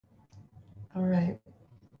All right.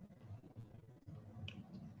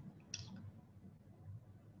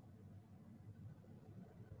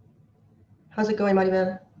 How's it going,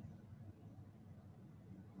 Maribel?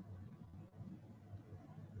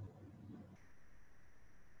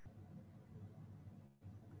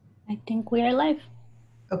 I think we are live.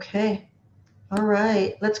 Okay. All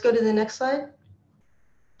right. Let's go to the next slide.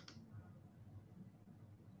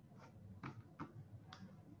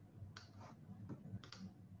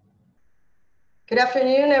 Good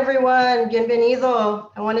afternoon, everyone.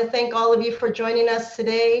 Bienvenido. I want to thank all of you for joining us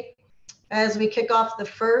today as we kick off the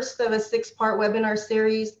first of a 6-part webinar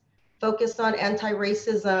series focused on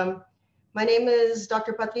anti-racism. My name is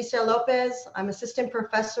Dr. Patricia Lopez. I'm assistant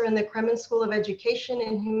professor in the Kremen School of Education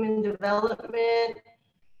and Human Development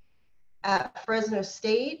at Fresno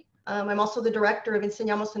State. I'm also the director of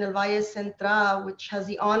Enseñamos en el Valle Central, which has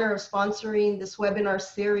the honor of sponsoring this webinar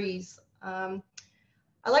series.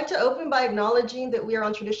 I'd like to open by acknowledging that we are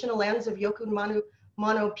on traditional lands of Yokun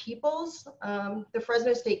Mono peoples. The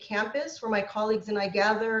Fresno State campus, where my colleagues and I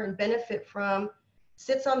gather and benefit from,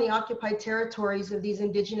 sits on the occupied territories of these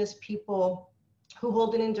indigenous people who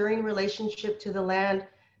hold an enduring relationship to the land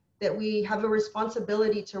that we have a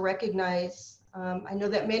responsibility to recognize. I know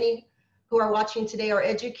that many who are watching today are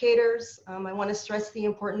educators. I want to stress the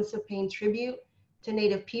importance of paying tribute to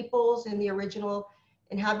Native peoples and the original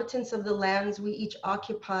inhabitants of the lands we each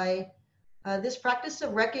occupy. This practice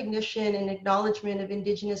of recognition and acknowledgement of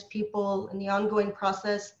indigenous people and the ongoing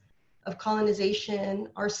process of colonization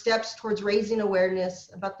are steps towards raising awareness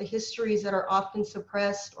about the histories that are often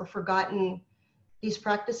suppressed or forgotten. These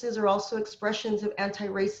practices are also expressions of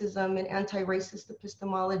anti-racism and anti-racist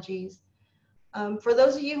epistemologies. For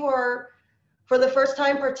those of you who are for the first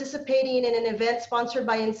time participating in an event sponsored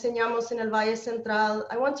by Enseñamos en el Valle Central,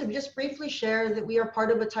 I want to just briefly share that we are part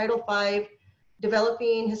of a Title V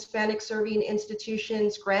Developing Hispanic Serving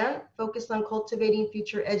Institutions grant focused on cultivating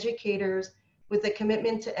future educators with a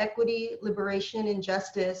commitment to equity, liberation, and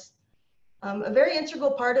justice. A very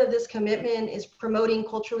integral part of this commitment is promoting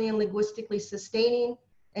culturally and linguistically sustaining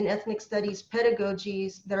and ethnic studies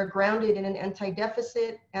pedagogies that are grounded in an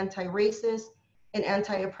anti-deficit, anti-racist, and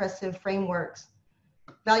anti-oppressive frameworks,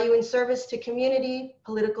 valuing service to community,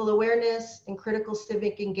 political awareness, and critical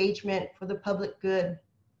civic engagement for the public good.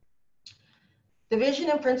 The vision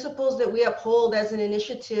and principles that we uphold as an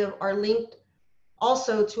initiative are linked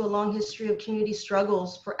also to a long history of community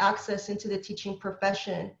struggles for access into the teaching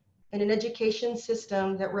profession and an education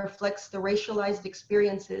system that reflects the racialized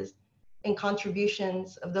experiences and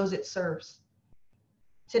contributions of those it serves.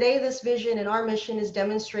 Today, this vision and our mission is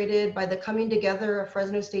demonstrated by the coming together of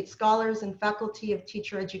Fresno State scholars and faculty of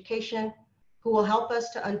teacher education who will help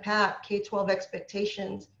us to unpack K-12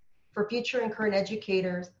 expectations for future and current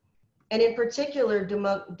educators, and in particular,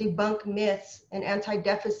 debunk myths and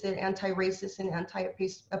anti-deficit, anti-racist, and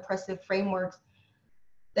anti-oppressive frameworks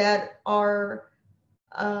that are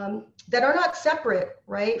not separate,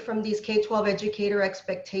 right, from these K-12 educator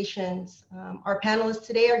expectations. Our panelists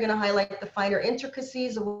today are going to highlight the finer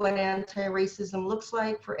intricacies of what anti-racism looks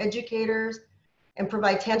like for educators and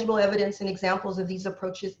provide tangible evidence and examples of these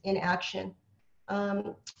approaches in action.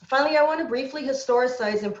 Finally, I want to briefly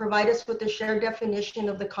historicize and provide us with a shared definition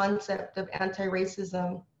of the concept of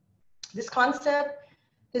anti-racism. This concept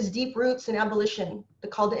has deep roots in abolition, the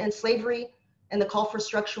call to end slavery, and the call for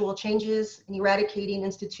structural changes in eradicating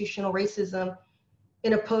institutional racism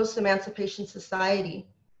in a post-emancipation society.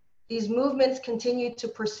 These movements continue to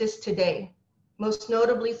persist today, most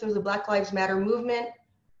notably through the Black Lives Matter movement,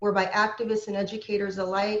 whereby activists and educators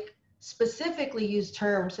alike specifically use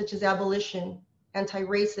terms such as abolition,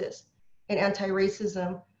 anti-racist, and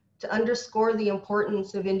anti-racism to underscore the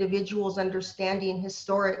importance of individuals understanding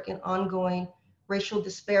historic and ongoing racial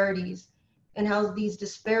disparities and how these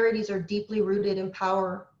disparities are deeply rooted in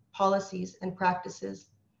power, policies, and practices.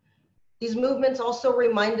 These movements also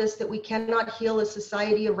remind us that we cannot heal a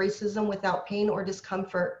society of racism without pain or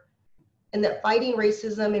discomfort, and that fighting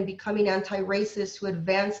racism and becoming anti-racist to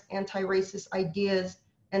advance anti-racist ideas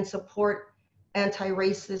and support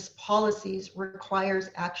anti-racist policies requires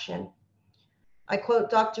action. I quote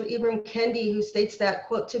Dr. Ibram Kendi, who states that,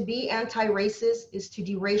 quote, "To be anti-racist is to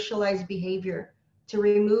deracialize behavior, to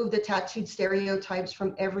remove the tattooed stereotypes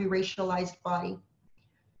from every racialized body."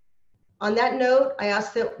 On that note, I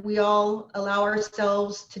ask that we all allow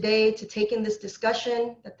ourselves today to take in this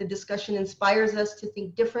discussion, that the discussion inspires us to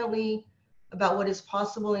think differently about what is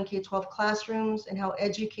possible in K-12 classrooms and how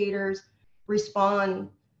educators respond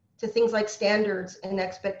to things like standards and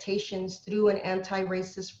expectations through an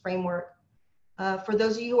anti-racist framework. For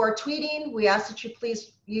those of you who are tweeting, we ask that you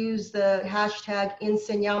please use the hashtag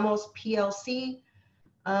EnseñamosPLC,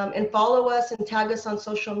 and follow us and tag us on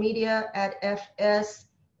social media at FS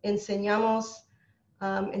Enseñamos.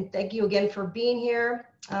 And thank you again for being here.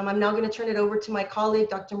 I'm now going to turn it over to my colleague,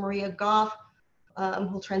 Dr. Maria Goff, who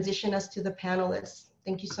will transition us to the panelists.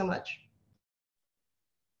 Thank you so much.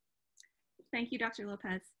 Thank you, Dr.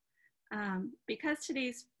 Lopez.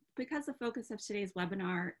 Because the focus of today's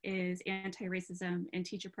webinar is anti-racism and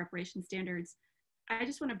teacher preparation standards, I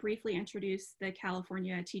just want to briefly introduce the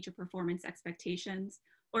California Teacher Performance Expectations,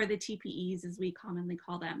 or the TPEs as we commonly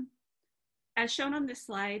call them. As shown on this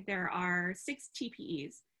slide, there are 6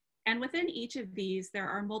 TPEs, and within each of these, there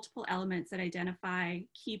are multiple elements that identify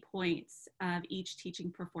key points of each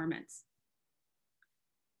teaching performance.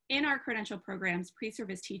 In our credential programs,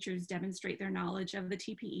 pre-service teachers demonstrate their knowledge of the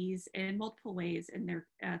TPEs in multiple ways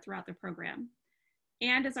throughout the program.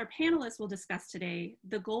 And as our panelists will discuss today,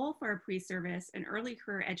 the goal for our pre-service and early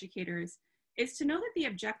career educators is to know that the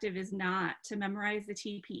objective is not to memorize the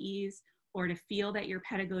TPEs or to feel that your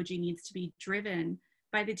pedagogy needs to be driven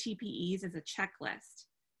by the TPEs as a checklist.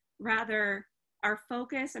 Rather, our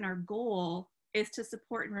focus and our goal is to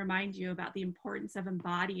support and remind you about the importance of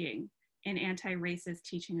embodying an anti-racist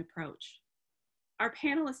teaching approach. Our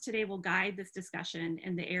panelists today will guide this discussion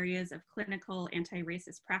in the areas of clinical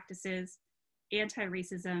anti-racist practices,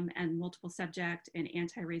 anti-racism and multiple subject, and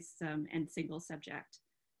anti-racism and single subject.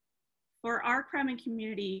 For our Kremen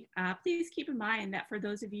community, please keep in mind that for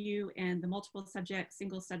those of you in the multiple subject,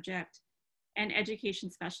 single subject, and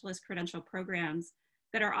education specialist credential programs,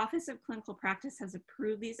 that our Office of Clinical Practice has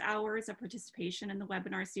approved these hours of participation in the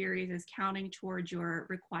webinar series as counting towards your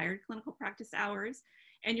required clinical practice hours,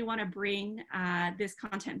 and you want to bring this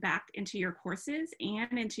content back into your courses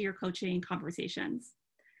and into your coaching conversations.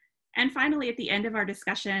 And finally, at the end of our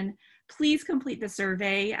discussion, please complete the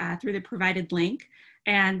survey through the provided link,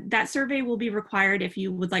 and that survey will be required if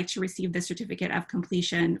you would like to receive the certificate of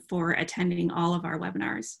completion for attending all of our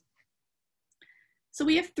webinars. So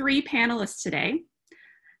we have 3 panelists today.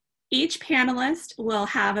 Each panelist will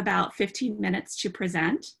have about 15 minutes to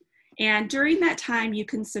present. And during that time, you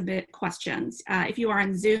can submit questions. If you are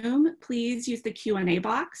on Zoom, please use the Q&A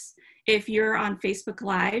box. If you're on Facebook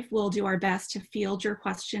Live, we'll do our best to field your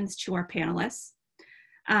questions to our panelists.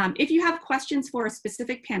 If you have questions for a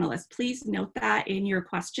specific panelist, please note that in your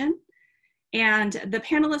question. And the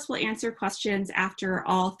panelists will answer questions after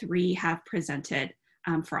all 3 have presented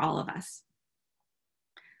for all of us.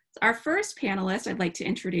 Our first panelist I'd like to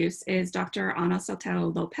introduce is Dr. Ana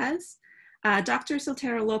Soltero Lopez. Dr.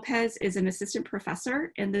 Soltero Lopez is an assistant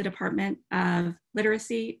professor in the Department of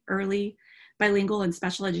Literacy, Early, Bilingual, and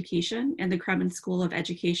Special Education in the Kremen School of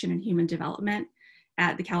Education and Human Development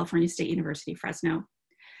at the California State University, Fresno.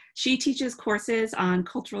 She teaches courses on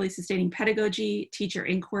culturally sustaining pedagogy, teacher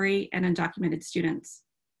inquiry, and undocumented students.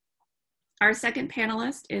 Our second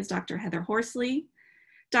panelist is Dr. Heather Horsley.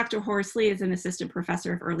 Dr. Horsley is an assistant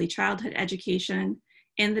professor of early childhood education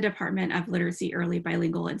in the Department of Literacy, Early,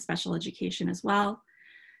 Bilingual, and Special Education as well.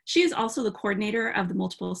 She is also the coordinator of the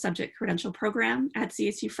multiple subject credential program at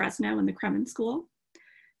CSU Fresno in the Kremen School.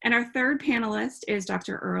 And our third panelist is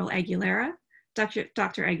Dr. Earl Aguilera. Dr.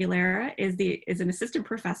 Aguilera is an assistant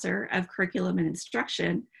professor of curriculum and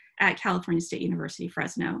instruction at California State University,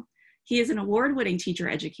 Fresno. He is an award-winning teacher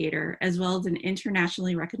educator, as well as an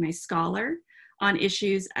internationally recognized scholar on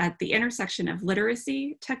issues at the intersection of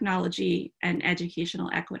literacy, technology, and educational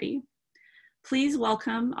equity. Please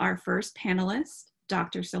welcome our first panelist,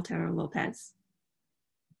 Dr. Soltero Lopez.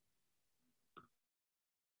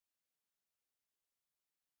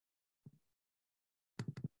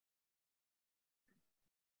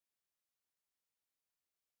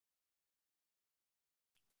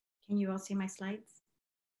 Can you all see my slides?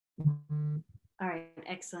 All right,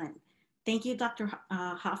 excellent. Thank you, Dr.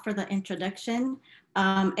 Hoff, for the introduction.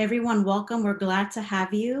 Everyone, welcome. We're glad to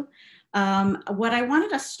have you. What I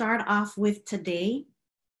wanted to start off with today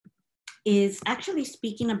is actually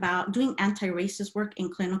speaking about doing anti-racist work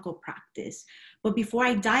in clinical practice. But before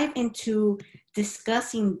I dive into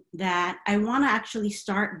discussing that, I want to actually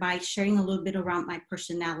start by sharing a little bit around my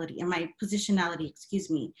personality and my positionality,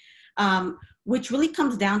 excuse me, which really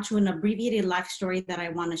comes down to an abbreviated life story that I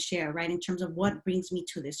want to share, right, in terms of what brings me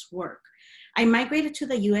to this work. I migrated to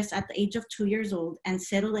the US at the age of 2 years old and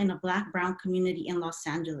settled in a Black-brown community in Los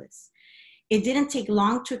Angeles. It didn't take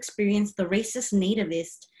long to experience the racist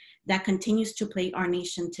nativist that continues to plague our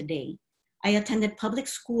nation today. I attended public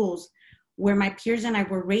schools where my peers and I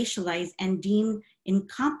were racialized and deemed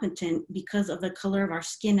incompetent because of the color of our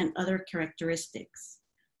skin and other characteristics.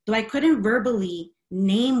 Though I couldn't verbally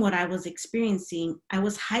name what I was experiencing, I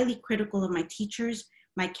was highly critical of my teachers,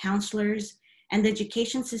 my counselors, and the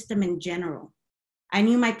education system in general. I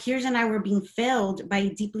knew my peers and I were being failed by a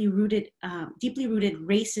deeply rooted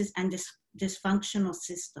racist and dysfunctional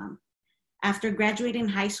system. After graduating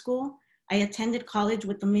high school, I attended college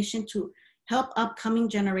with the mission to help upcoming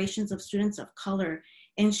generations of students of color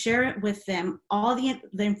and share with them all the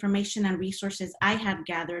information and resources I had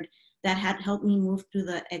gathered that had helped me move through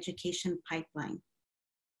the education pipeline.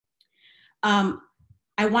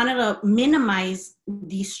 I wanted to minimize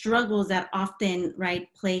the struggles that often, right,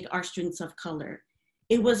 plague our students of color.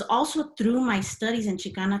 It was also through my studies in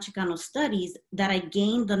Chicano studies that I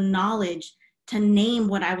gained the knowledge to name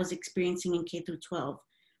what I was experiencing in K through 12,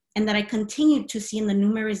 and that I continued to see in the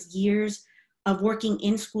numerous years of working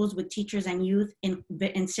in schools with teachers and youth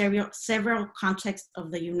in several contexts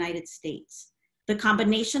of the United States. The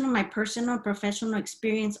combination of my personal and professional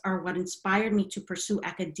experience are what inspired me to pursue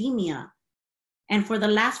academia. And for the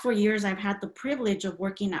last 4 years, I've had the privilege of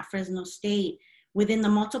working at Fresno State within the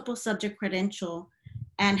multiple subject credential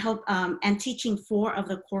and teaching 4 of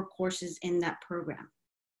the core courses in that program.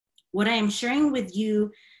 What I am sharing with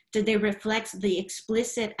you today reflects the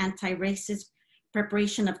explicit anti-racist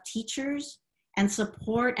preparation of teachers and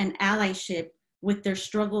support and allyship with their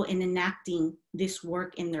struggle in enacting this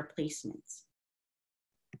work in their placements.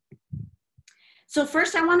 So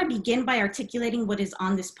first, I want to begin by articulating what is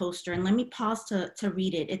on this poster, and let me pause to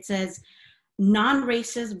read it. It says,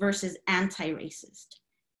 non-racist versus anti-racist.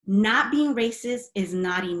 Not being racist is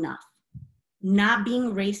not enough. Not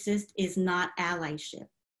being racist is not allyship.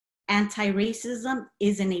 Anti-racism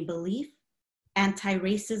isn't a belief.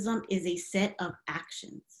 Anti-racism is a set of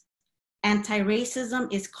actions.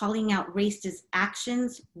 Anti-racism is calling out racist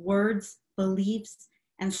actions, words, beliefs,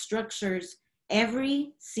 and structures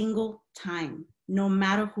every single time, no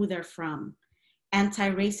matter who they're from.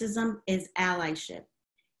 Anti-racism is allyship.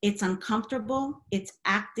 It's uncomfortable, it's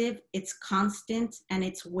active, it's constant, and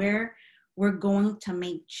it's where we're going to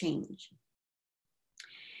make change.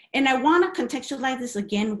 And I want to contextualize this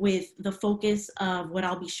again with the focus of what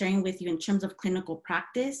I'll be sharing with you in terms of clinical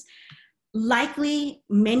practice. Likely,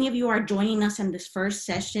 many of you are joining us in this first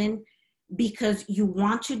session because you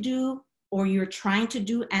want to do or you're trying to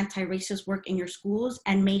do anti-racist work in your schools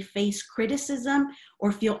and may face criticism or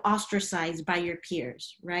feel ostracized by your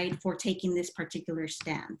peers, right, for taking this particular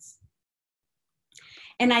stance.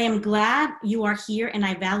 And I am glad you are here, and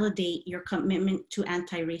I validate your commitment to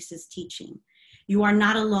anti-racist teaching. You are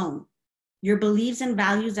not alone. Your beliefs and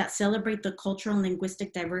values that celebrate the cultural and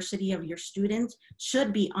linguistic diversity of your students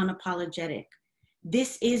should be unapologetic.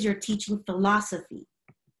 This is your teaching philosophy,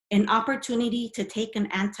 an opportunity to take an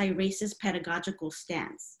anti-racist pedagogical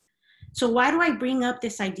stance. So why do I bring up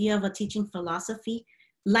this idea of a teaching philosophy?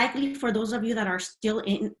 Likely for those of you that are still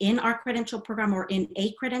in our credential program or in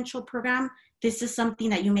a credential program, this is something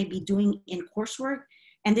that you may be doing in coursework,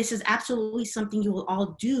 and this is absolutely something you will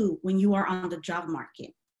all do when you are on the job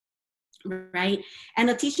market, right?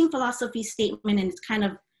 And a teaching philosophy statement, in its kind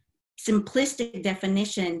of simplistic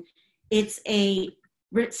definition, it's a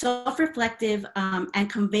self-reflective and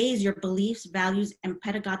conveys your beliefs, values, and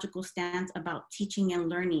pedagogical stance about teaching and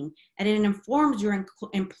learning. And it informs your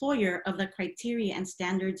employer of the criteria and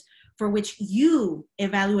standards for which you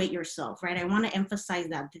evaluate yourself, right? I want to emphasize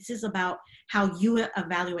that. This is about how you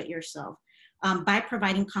evaluate yourself by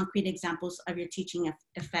providing concrete examples of your teaching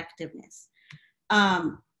effectiveness.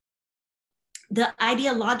 The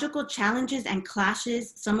ideological challenges and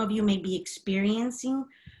clashes some of you may be experiencing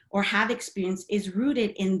or have experienced is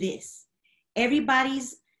rooted in this.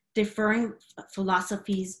 Everybody's differing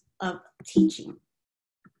philosophies of teaching.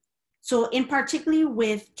 So in particular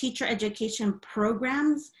with teacher education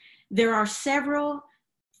programs, there are several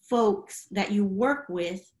folks that you work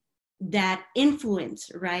with that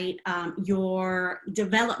influence, right, your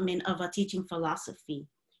development of a teaching philosophy.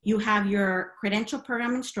 You have your credential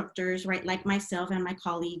program instructors, right, like myself and my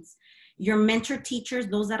colleagues, your mentor teachers,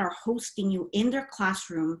 those that are hosting you in their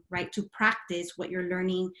classroom, right, to practice what you're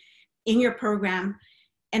learning in your program.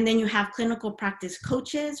 And then you have clinical practice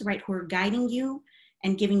coaches, right, who are guiding you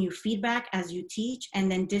and giving you feedback as you teach,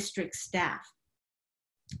 and then district staff.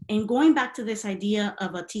 And going back to this idea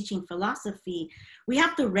of a teaching philosophy, we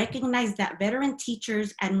have to recognize that veteran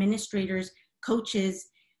teachers, administrators, coaches,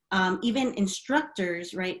 even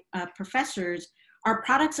instructors, right, professors, are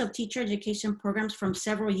products of teacher education programs from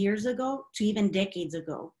several years ago to even decades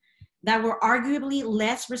ago that were arguably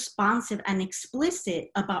less responsive and explicit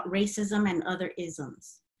about racism and other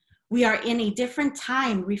isms. We are in a different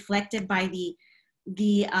time reflected by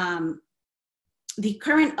the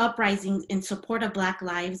current uprisings in support of Black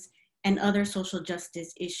lives and other social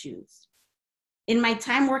justice issues. In my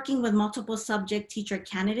time working with multiple subject teacher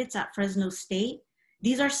candidates at Fresno State,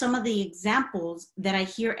 these are some of the examples that I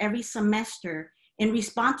hear every semester in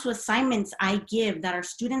response to assignments I give that are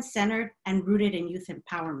student-centered and rooted in youth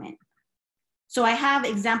empowerment. So I have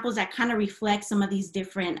examples that kind of reflect some of these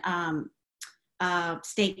different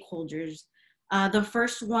stakeholders. The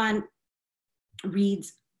first one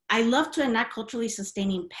reads, I love to enact culturally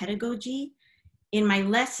sustaining pedagogy in my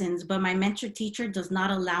lessons, but my mentor teacher does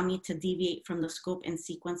not allow me to deviate from the scope and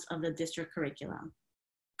sequence of the district curriculum.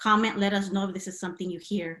 Comment, let us know if this is something you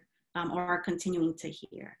hear or are continuing to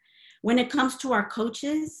hear. When it comes to our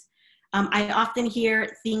coaches, I often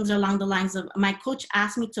hear things along the lines of, my coach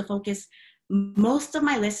asked me to focus most of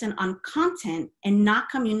my lesson on content and not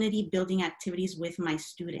community building activities with my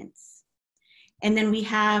students. And then we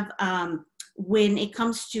have, when it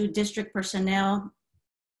comes to district personnel,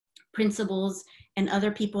 principals, and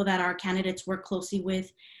other people that our candidates work closely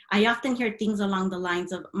with, I often hear things along the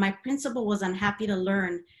lines of, my principal was unhappy to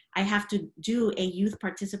learn I have to do a youth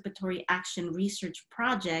participatory action research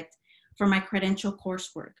project for my credential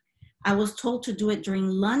coursework. I was told to do it during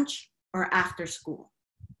lunch or after school.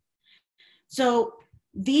 So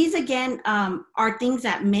these again are things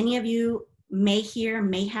that many of you may hear,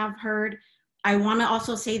 may have heard. I want to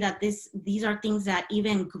also say that these are things that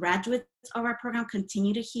even graduates of our program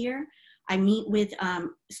continue to hear. I meet with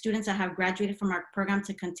students that have graduated from our program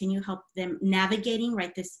to continue help them navigating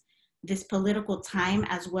this political time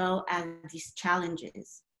as well as these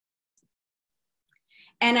challenges.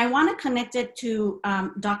 And I want to connect it to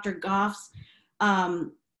Dr. Goff's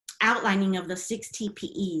outlining of the 6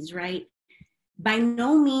 TPEs, right? By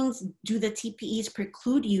no means do the TPEs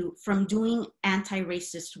preclude you from doing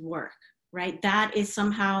anti-racist work, right? That is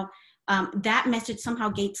somehow, that message somehow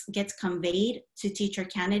gets conveyed to teacher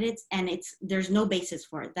candidates, and there's no basis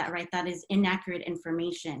for it, right? That is inaccurate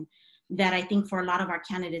information that I think for a lot of our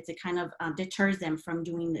candidates, it kind of deters them from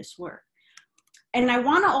doing this work. And I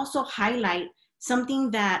wanna also highlight something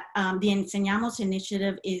that the Enseñamos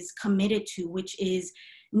initiative is committed to, which is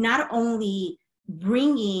not only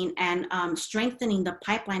bringing and strengthening the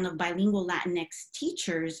pipeline of bilingual Latinx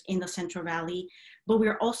teachers in the Central Valley, but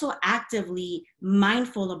we're also actively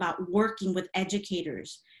mindful about working with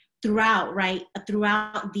educators throughout, right?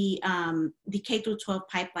 Throughout the K-12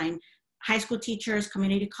 pipeline, high school teachers,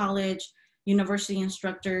 community college, university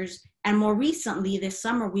instructors, and more recently this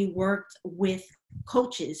summer, we worked with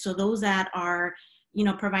coaches. So those that are,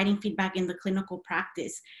 providing feedback in the clinical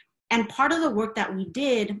practice. And part of the work that we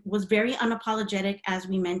did was very unapologetic, as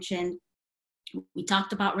we mentioned. We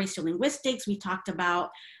talked about racial linguistics, we talked about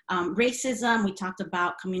racism, we talked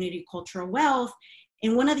about community cultural wealth.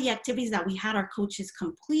 And one of the activities that we had our coaches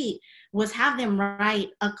complete was have them write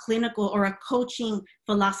a clinical or a coaching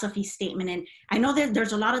philosophy statement. And I know that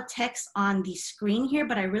there's a lot of text on the screen here,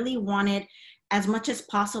 but I really wanted as much as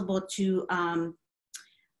possible to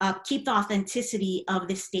keep the authenticity of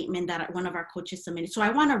this statement that one of our coaches submitted. So I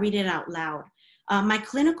want to read it out loud. My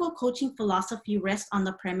clinical coaching philosophy rests on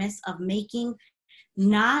the premise of making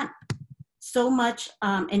not so much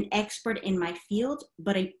an expert in my field,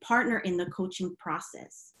 but a partner in the coaching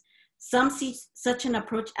process. Some see such an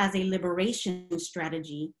approach as a liberation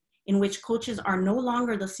strategy in which coaches are no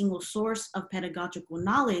longer the single source of pedagogical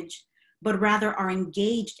knowledge, but rather are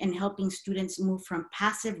engaged in helping students move from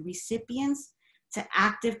passive recipients to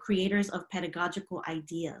active creators of pedagogical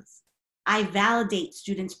ideas. I validate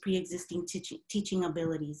students' pre-existing teaching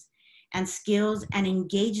abilities and skills and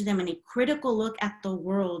engage them in a critical look at the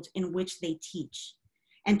world in which they teach,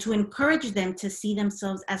 and to encourage them to see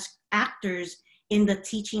themselves as actors in the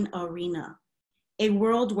teaching arena, a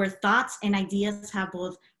world where thoughts and ideas have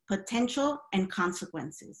both potential and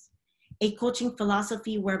consequences. A coaching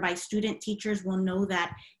philosophy whereby student teachers will know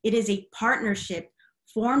that it is a partnership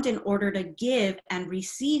formed in order to give and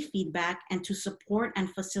receive feedback and to support and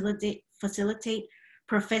facilitate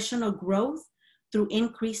professional growth through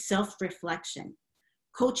increased self-reflection.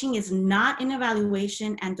 Coaching is not an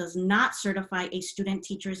evaluation and does not certify a student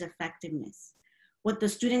teacher's effectiveness. What the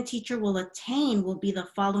student teacher will attain will be the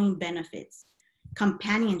following benefits: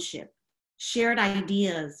 companionship, shared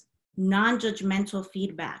ideas, non-judgmental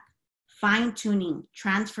feedback, fine-tuning,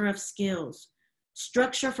 transfer of skills,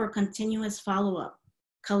 structure for continuous follow-up,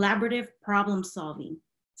 collaborative problem solving,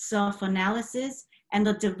 self-analysis, and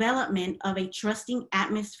the development of a trusting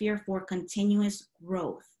atmosphere for continuous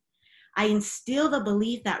growth. I instill the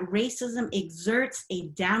belief that racism exerts a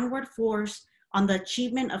downward force on the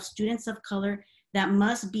achievement of students of color that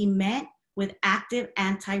must be met with active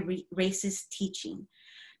anti-racist teaching.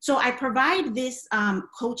 So I provide this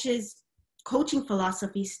coaching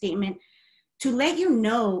philosophy statement to let you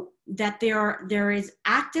know that there is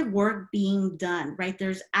active work being done, right?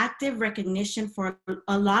 There's active recognition for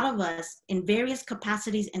a lot of us in various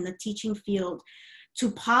capacities in the teaching field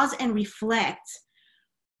to pause and reflect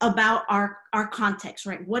about our context,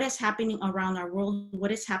 right? What is happening around our world?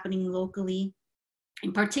 What is happening locally,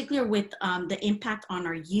 in particular with the impact on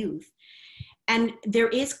our youth. And there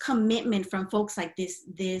is commitment from folks like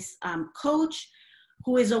this coach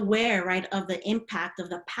who is aware, right, of the impact of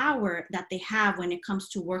the power that they have when it comes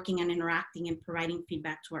to working and interacting and providing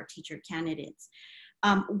feedback to our teacher candidates.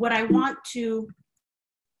 What I want to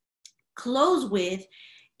close with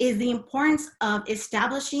is the importance of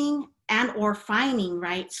establishing and or finding,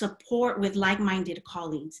 right, support with like-minded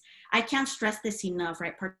colleagues. I can't stress this enough,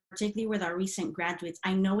 right, particularly with our recent graduates.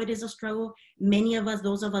 I know it is a struggle. Many of us,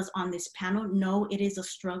 those of us on this panel, know it is a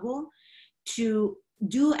struggle to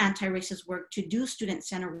do anti-racist work, to do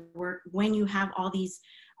student-centered work when you have all these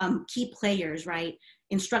key players, right?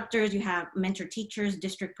 Instructors, you have mentor teachers,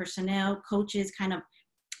 district personnel, coaches kind of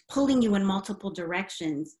pulling you in multiple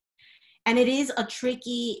directions. And it is a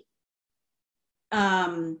tricky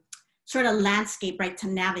sort of landscape, right, to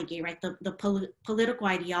navigate, right? The political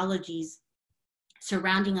ideologies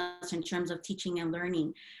surrounding us in terms of teaching and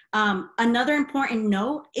learning. Another important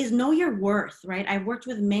note is know your worth, right? I've worked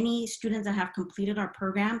with many students that have completed our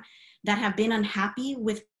program that have been unhappy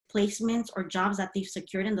with placements or jobs that they've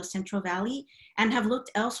secured in the Central Valley and have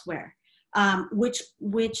looked elsewhere. Which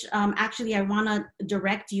actually I want to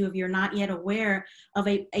direct you, if you're not yet aware of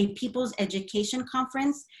a People's Education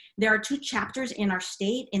Conference. There are 2 chapters in our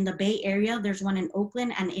state. In the Bay Area, there's one in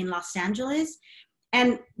Oakland and in Los Angeles.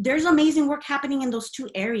 And there's amazing work happening in those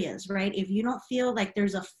 2 areas, right? If you don't feel like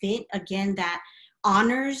there's a fit, again, that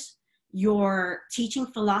honors your teaching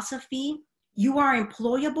philosophy, you are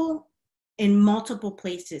employable in multiple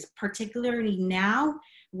places, particularly now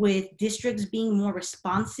with districts being more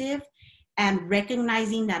responsive and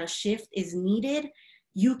recognizing that a shift is needed.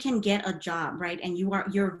 You can get a job, right? And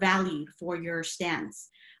you're valued for your stance.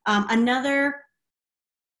 Another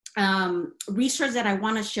resource that I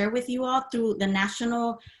want to share with you all through the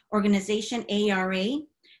national organization ARA,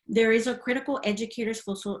 there is a Critical Educators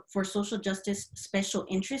for Social Justice Special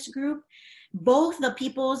Interest Group. Both the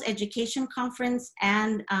People's Education Conference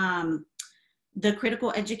and the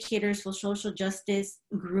Critical Educators for Social Justice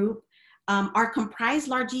group are comprised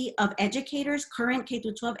largely of educators, current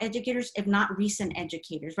K-12 educators, if not recent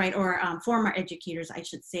educators, right? Or former educators, I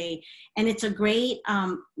should say. And it's a great,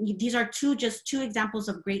 these are just two examples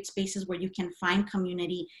of great spaces where you can find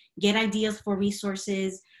community, get ideas for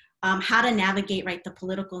resources, how to navigate, right, the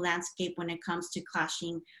political landscape when it comes to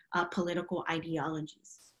clashing political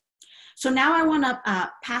ideologies. So now I wanna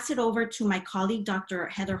pass it over to my colleague, Dr.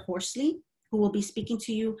 Heather Horsley, who will be speaking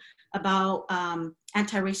to you about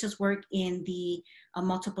anti-racist work in the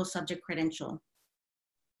multiple subject credential.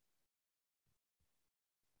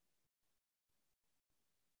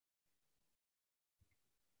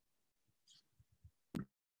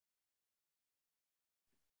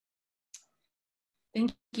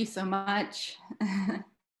 Thank you so much.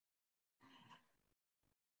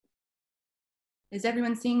 Is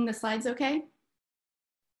everyone seeing the slides okay?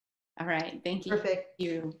 All right, thank you. Perfect.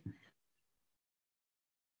 You.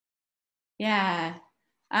 Yeah.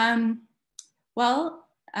 Well,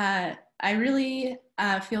 I really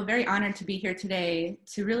feel very honored to be here today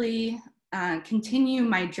to really continue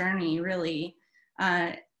my journey, really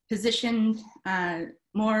positioned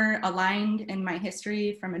more aligned in my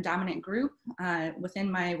history from a dominant group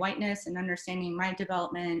within my whiteness and understanding my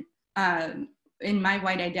development in my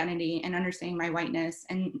white identity and understanding my whiteness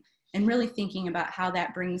and really thinking about how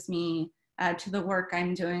that brings me to the work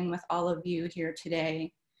I'm doing with all of you here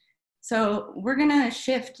today. So we're gonna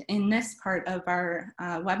shift in this part of our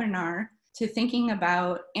webinar to thinking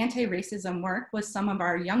about anti-racism work with some of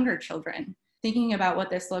our younger children, thinking about what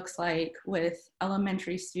this looks like with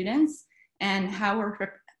elementary students and how we're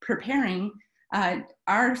preparing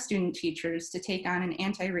our student teachers to take on an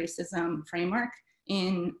anti-racism framework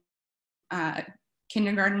in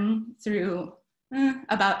kindergarten through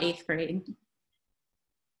about 8th grade.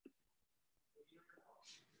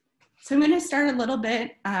 So I'm going to start a little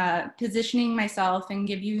bit positioning myself and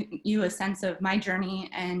give you a sense of my journey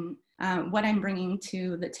and what I'm bringing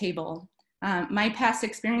to the table. My past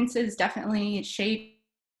experiences definitely shape,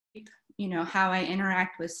 how I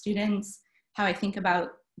interact with students, how I think about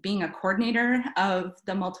being a coordinator of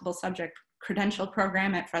the multiple subject credential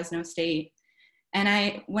program at Fresno State.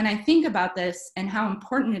 And when I think about this and how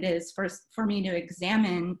important it is for me to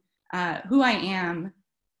examine who I am,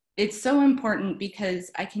 it's so important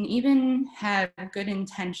because I can even have good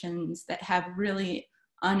intentions that have really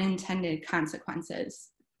unintended consequences.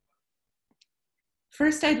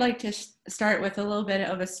 First, I'd like to start with a little bit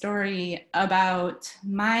of a story about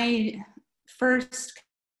my first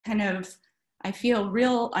kind of, I feel,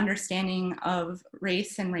 real understanding of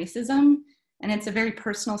race and racism. And it's a very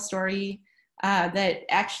personal story that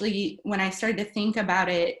actually, when I started to think about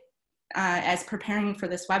it as preparing for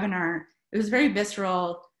this webinar, it was very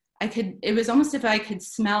visceral. It was almost if I could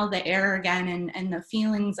smell the air again and the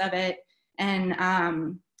feelings of it.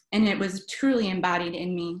 And it was truly embodied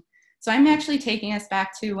in me. So I'm actually taking us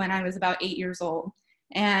back to when I was about 8 years old.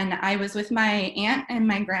 And I was with my aunt and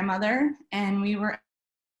my grandmother, and we were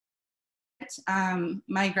at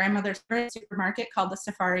my grandmother's supermarket called the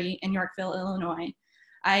Safari in Yorkville, Illinois.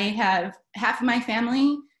 I have half of my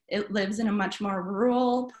family, it lives in a much more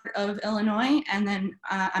rural part of Illinois. And then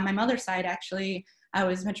on my mother's side, actually, I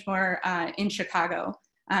was much more in Chicago.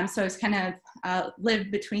 So it's kind of lived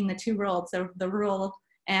between the two worlds, the rural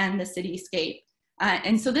and the cityscape.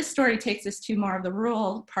 And so this story takes us to more of the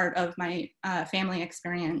rural part of my family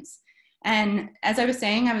experience. And as I was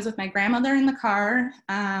saying, I was with my grandmother in the car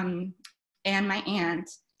and my aunt,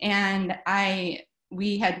 and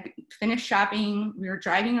we had finished shopping. We were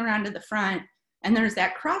driving around to the front, and there's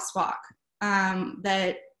that crosswalk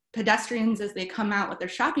that pedestrians, as they come out with their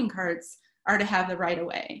shopping carts, are to have the right of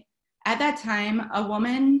way. At that time, a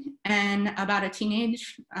woman and about a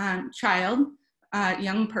teenage child,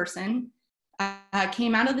 young person,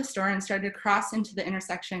 came out of the store and started to cross into the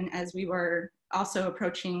intersection as we were also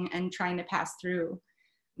approaching and trying to pass through.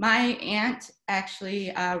 My aunt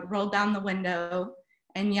actually rolled down the window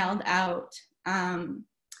and yelled out,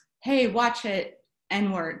 "Hey, watch it,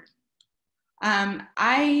 N-word."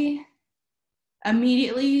 I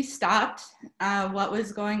immediately stopped what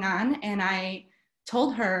was going on, and I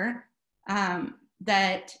told her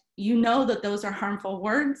that you know that those are harmful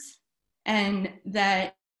words, and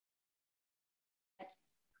that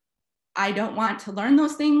I don't want to learn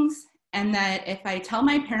those things, and that if I tell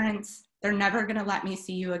my parents, they're never gonna let me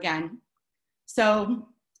see you again. So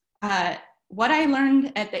what I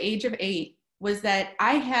learned at the age of 8 was that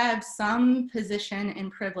I have some position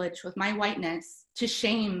and privilege with my whiteness to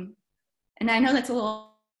shame. And I know that's a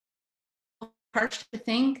little harsh to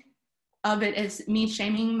think of it as me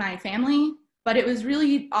shaming my family, but it was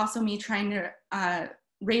really also me trying to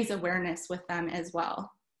raise awareness with them as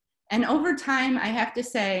well. And over time, I have to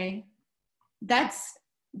say, that's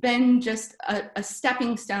been just a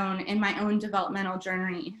stepping stone in my own developmental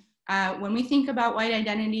journey. When we think about white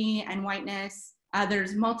identity and whiteness,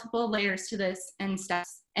 there's multiple layers to this and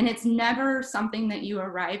steps. And it's never something that you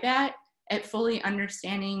arrive at fully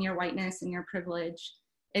understanding your whiteness and your privilege.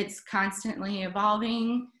 It's constantly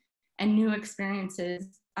evolving, and new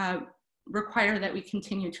experiences require that we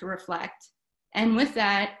continue to reflect. And with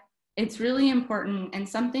that, it's really important, and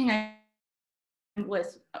something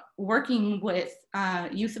with working with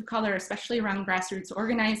youth of color, especially around grassroots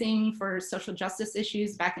organizing for social justice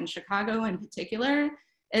issues back in Chicago in particular,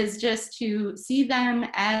 is just to see them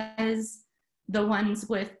as the ones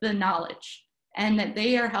with the knowledge, and that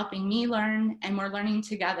they are helping me learn, and we're learning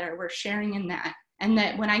together, we're sharing in that. And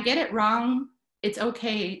that when I get it wrong, it's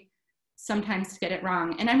okay sometimes to get it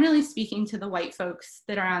wrong. And I'm really speaking to the white folks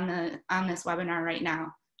that are on this webinar right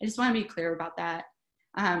now. I just want to be clear about that,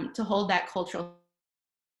 to hold that cultural.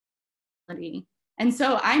 And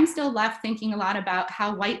so I'm still left thinking a lot about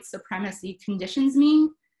how white supremacy conditions me.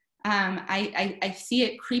 I see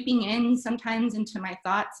it creeping in sometimes into my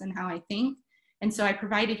thoughts and how I think. And so I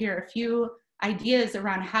provided here a few ideas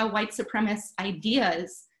around how white supremacist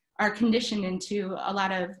ideas are conditioned into a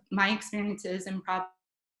lot of my experiences, and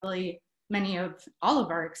probably many of all of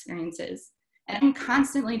our experiences. And I'm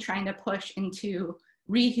constantly trying to push into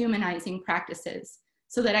rehumanizing practices,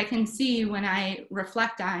 so that I can see, when I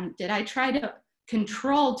reflect on, did I try to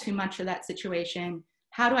control too much of that situation?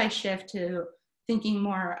 How do I shift to thinking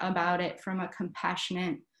more about it from a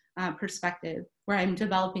compassionate perspective, where I'm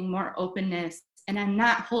developing more openness and I'm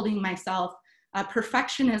not holding myself.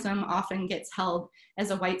 Perfectionism often gets held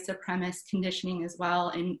as a white supremacist conditioning as well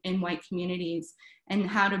in white communities, and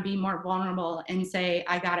how to be more vulnerable and say,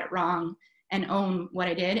 I got it wrong, and own what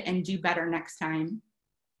I did and do better next time.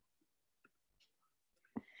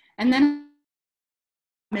 And then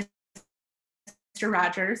Mr.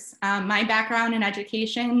 Rogers, my background in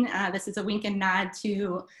education, this is a wink and nod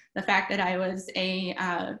to the fact that I was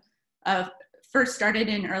first started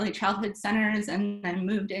in early childhood centers, and then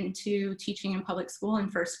moved into teaching in public school in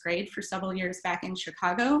first grade for several years back in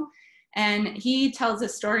Chicago. And he tells a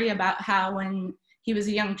story about how when he was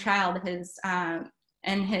a young child,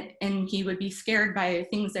 and he would be scared by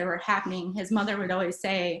things that were happening, his mother would always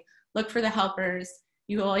say, look for the helpers.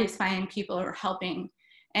 you will always find people who are helping.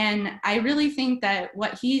 And I really think that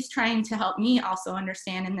what he's trying to help me also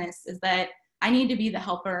understand in this is that I need to be the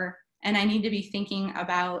helper, and I need to be thinking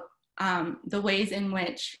about the ways in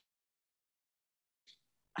which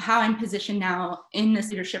how I'm positioned now in this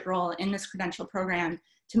leadership role, in this credential program,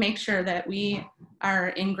 to make sure that we are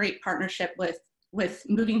in great partnership with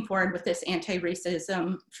moving forward with this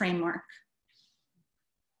anti-racism framework.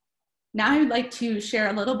 Now I'd like to share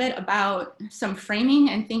a little bit about some framing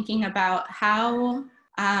and thinking about how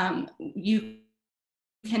you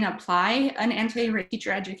can apply an anti-racism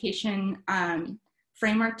teacher education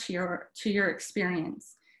framework to your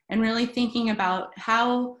experience, and really thinking about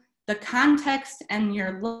how the context and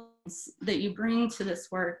your lens that you bring to this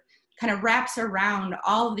work kind of wraps around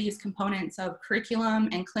all of these components of curriculum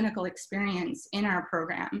and clinical experience in our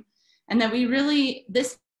program. And that we really,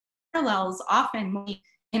 this parallels often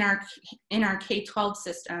in our K-12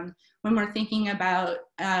 system when we're thinking about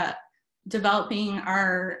developing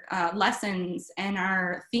our lessons and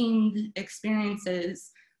our themed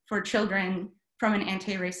experiences for children from an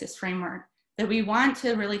anti-racist framework. That we want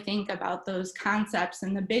to really think about those concepts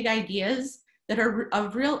and the big ideas that are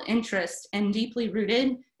of real interest and deeply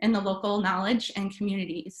rooted in the local knowledge and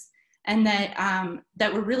communities. And that,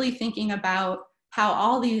 that we're really thinking about how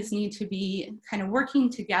all these need to be kind of working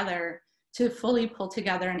together to fully pull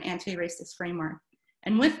together an anti-racist framework.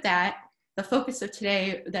 And with that, the focus of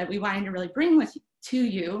today that we wanted to really bring to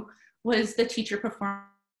you was the teacher performance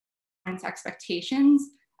expectations.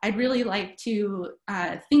 I'd really like to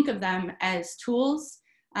think of them as tools,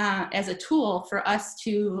 as a tool for us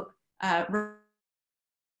to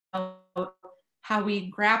how we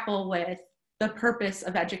grapple with the purpose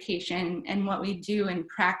of education and what we do in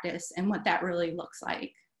practice and what that really looks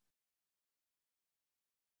like.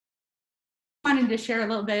 I wanted to share a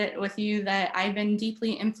little bit with you that I've been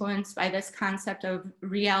deeply influenced by this concept of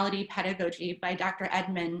reality pedagogy by Dr.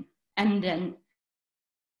 Edmund Emden,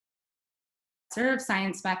 Professor of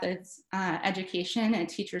Science Methods Education at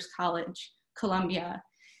Teachers College, Columbia.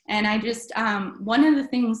 And I just, one of the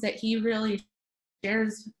things that he really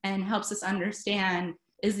shares and helps us understand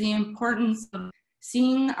is the importance of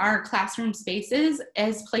seeing our classroom spaces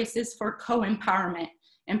as places for co-empowerment.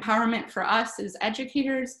 Empowerment for us as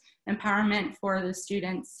educators, empowerment for the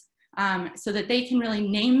students, so that they can really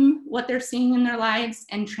name what they're seeing in their lives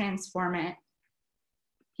and transform it.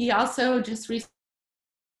 He also just recently,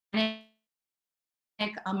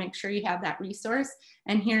 I'll make sure you have that resource.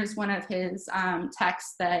 And here's one of his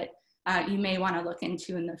texts that you may want to look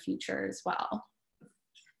into in the future as well.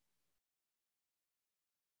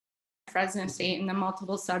 Fresno State in the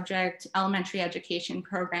multiple subject elementary education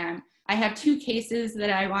program. I have two cases that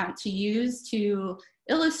I want to use to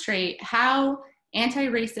illustrate how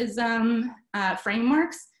anti-racism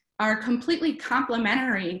frameworks are completely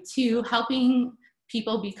complementary to helping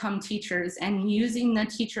people become teachers and using the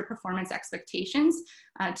teacher performance expectations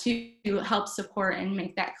to help support and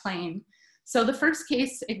make that claim. So the first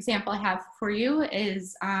case example I have for you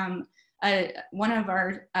is one of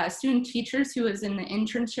our student teachers who was in the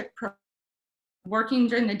internship program, working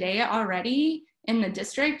during the day already in the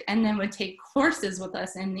district, and then would take courses with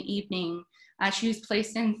us in the evening. She was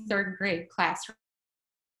placed in third grade classroom.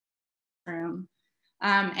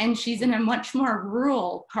 And she's in a much more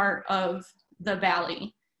rural part of the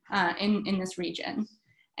valley in this region.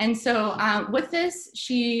 And so with this,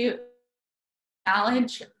 she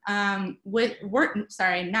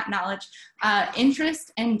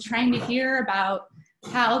interest in trying to hear about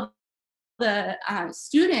how the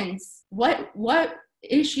students, what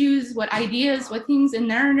issues, what ideas, what things in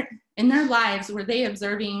their lives were they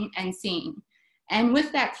observing and seeing. And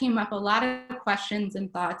with that came up a lot of questions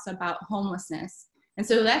and thoughts about homelessness. And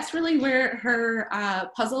so that's really where her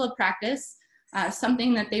puzzle of practice,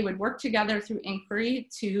 something that they would work together through inquiry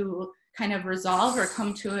to kind of resolve or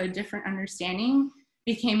come to a different understanding,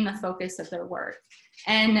 became the focus of their work.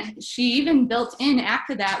 And she even built in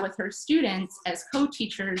after that with her students as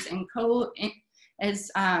co-teachers and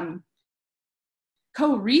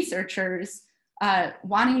co-researchers,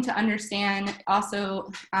 wanting to understand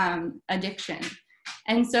also addiction.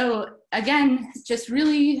 And so again, just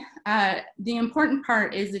really the important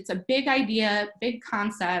part is it's a big idea, big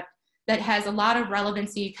concept that has a lot of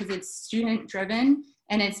relevancy because it's student driven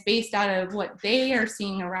and it's based out of what they are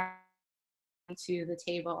seeing around to the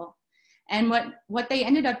table. And what they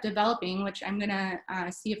ended up developing, which I'm gonna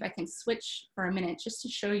see if I can switch for a minute just to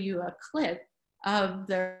show you a clip of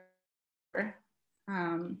their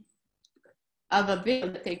of a video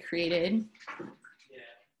that they created,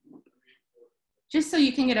 just so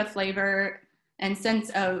you can get a flavor and sense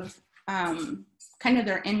of kind of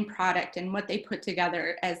their end product and what they put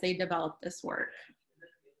together as they developed this work.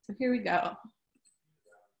 So here we go.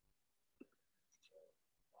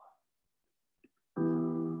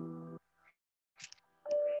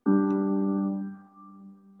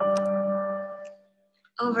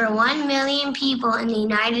 Over 1 million people in the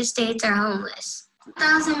United States are homeless.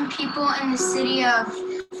 1,000 people in the city of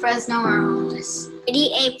Fresno are homeless.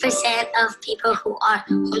 88% of people who are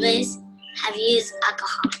homeless have used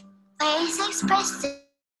alcohol. Ways expressed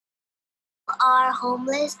are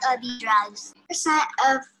homeless abuse drugs. Percent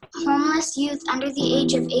of homeless youth under the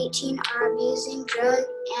age of 18 are abusing drugs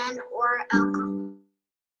and or alcohol.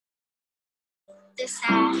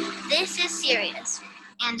 This is serious,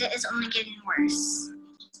 and it is only getting worse.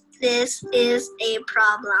 This is a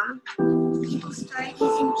problem. People start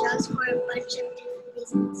using drugs for a bunch of different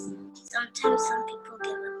reasons. Sometimes some people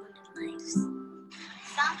give up on their lives.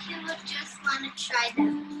 Some people just want to try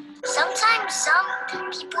them. Sometimes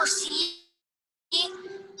some people see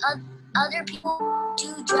other people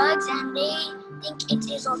do drugs and they think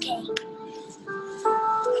it is okay.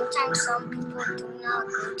 Sometimes some people do not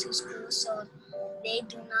go to school, so they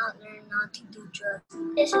do not learn not to do drugs.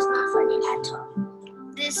 This is not funny at all.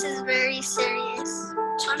 This is very serious.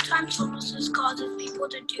 Sometimes homelessness causes people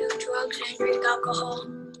to do drugs and drink alcohol.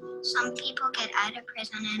 Some people get out of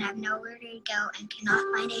prison and have nowhere to go and cannot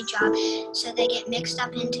find a job, so they get mixed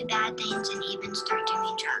up into bad things and even start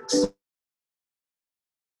doing drugs.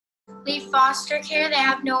 Leave foster care, they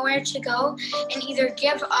have nowhere to go and either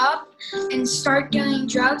give up and start doing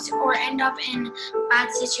drugs or end up in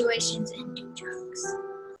bad situations and do drugs.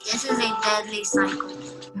 This is a deadly cycle.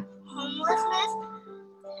 Homelessness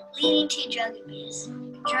leading to drug abuse.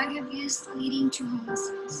 Drug abuse leading to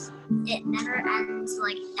homelessness. It never ends,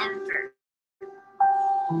 like, ever.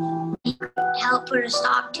 Help put a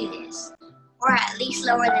stop to this, or at least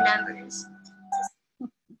lower the numbers.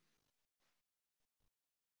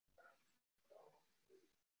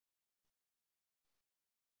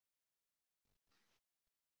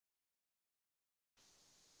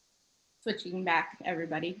 Switching back,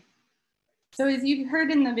 everybody. So as you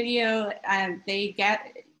heard in the video,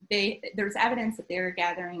 there's evidence that they were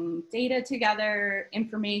gathering data together,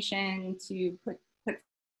 information to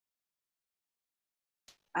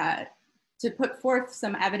put forth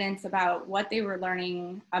some evidence about what they were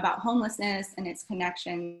learning about homelessness and its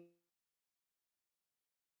connection.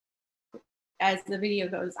 As the video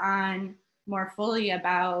goes on more fully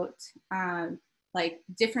about like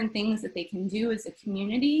different things that they can do as a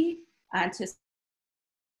community to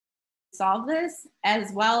solve this,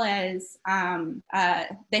 as well as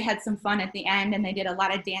they had some fun at the end and they did a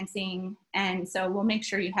lot of dancing. And so we'll make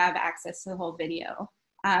sure you have access to the whole video.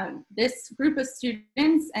 This group of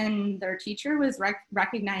students and their teacher was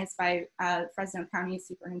recognized by Fresno County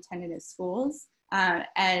Superintendent of Schools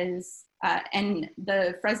and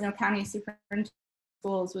the Fresno County Superintendent of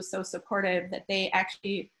Schools was so supportive that they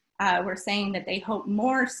actually were saying that they hope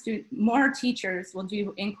more teachers will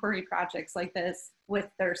do inquiry projects like this with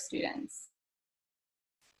their students.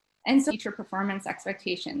 And so teacher performance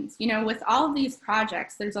expectations. You know, with all of these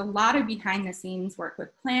projects, there's a lot of behind the scenes work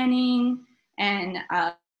with planning and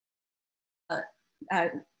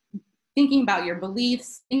thinking about your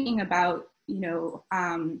beliefs, thinking about, you know,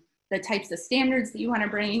 the types of standards that you want to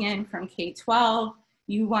bring in from K-12.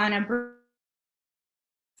 You want to bring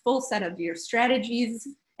a full set of your strategies.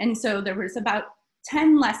 And so there was about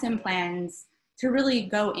 10 lesson plans to really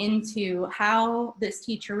go into how this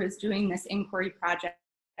teacher was doing this inquiry project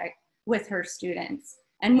with her students.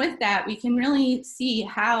 And with that, we can really see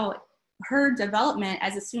how her development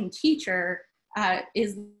as a student teacher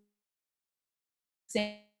is,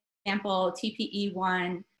 example,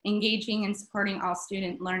 TPE1, engaging and supporting all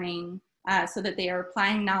student learning so that they are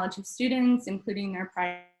applying knowledge of students, including their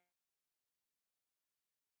prior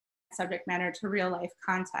subject matter to real life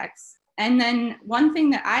context. And then one thing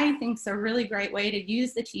that I think is a really great way to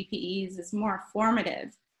use the TPEs is more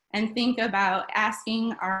formative and think about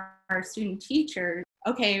asking our student teachers,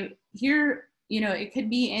 okay, here, you know, it could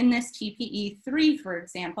be in this TPE 3, for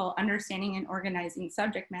example, understanding and organizing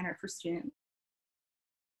subject matter for students.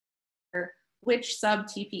 Which sub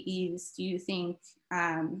TPEs do you think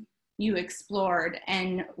you explored,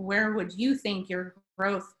 and where would you think your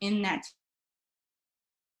growth in that?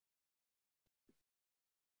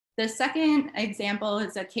 The second example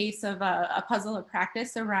is a case of a puzzle of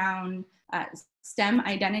practice around STEM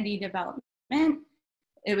identity development.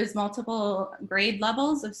 It was multiple grade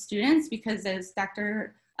levels of students because, as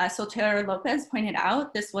Dr. Soltero Lopez pointed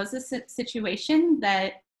out, this was a situation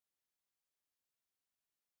that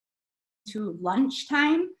to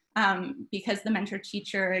lunchtime because the mentor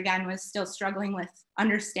teacher, again, was still struggling with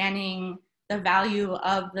understanding the value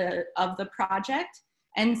of the project.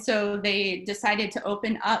 And so they decided to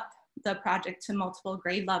open up the project to multiple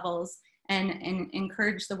grade levels and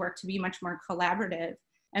encourage the work to be much more collaborative.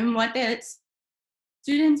 And what the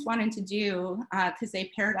students wanted to do, because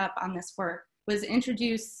they paired up on this work, was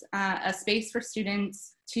introduce a space for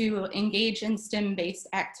students to engage in STEM-based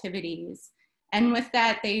activities. And with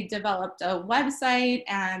that, they developed a website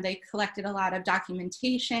and they collected a lot of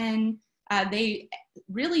documentation. They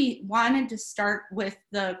really wanted to start with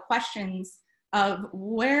the questions of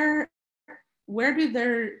where do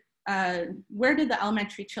the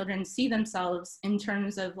elementary children see themselves in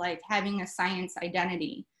terms of like having a science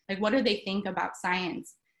identity? Like, what do they think about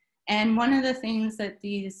science? And one of the things that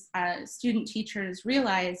these student teachers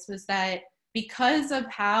realized was that because of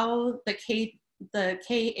how the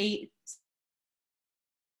K-8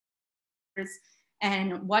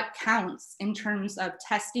 and what counts in terms of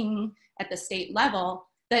testing at the state level,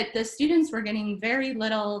 that the students were getting very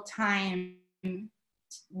little time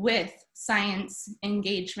with science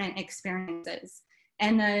engagement experiences.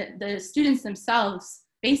 And the students themselves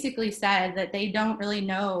basically said that they don't really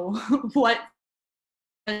know what,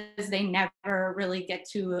 because they never really get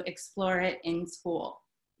to explore it in school.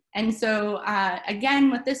 And so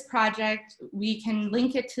again, with this project, we can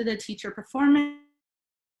link it to the teacher performance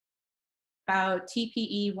about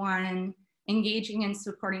TPE1, engaging and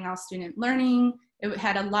supporting all student learning. It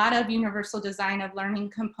had a lot of universal design of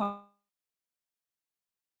learning components.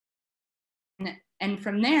 And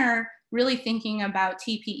from there, really thinking about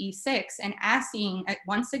TPE6 and asking,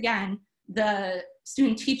 once again, the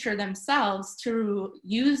student teacher themselves to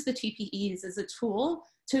use the TPEs as a tool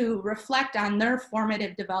to reflect on their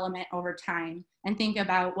formative development over time and think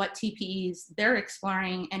about what TPEs they're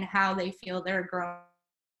exploring and how they feel they're growing.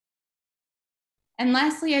 And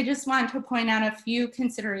lastly, I just want to point out a few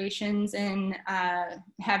considerations in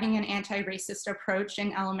having an anti-racist approach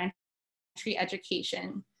in elementary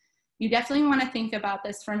education. You definitely want to think about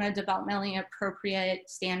this from a developmentally appropriate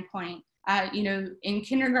standpoint. You know, in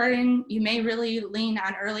kindergarten, you may really lean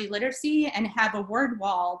on early literacy and have a word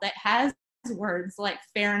wall that has words like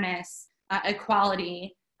fairness,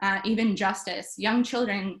 equality, even justice. Young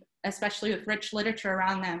children, especially with rich literature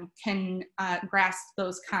around them, can grasp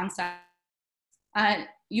those concepts.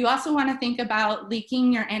 You also want to think about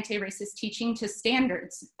linking your anti-racist teaching to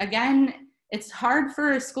standards. Again, it's hard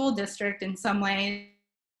for a school district in some ways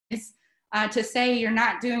to say you're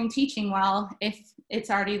not doing teaching well if it's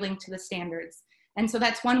already linked to the standards. And so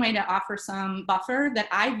that's one way to offer some buffer that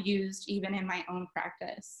I've used even in my own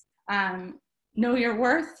practice. Know your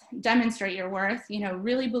worth, demonstrate your worth, you know,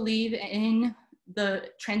 really believe in the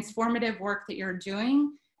transformative work that you're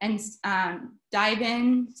doing and dive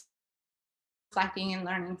in, reflecting and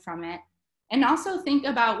learning from it. And also think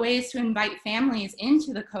about ways to invite families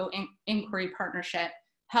into the co-inquiry partnership,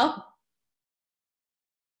 help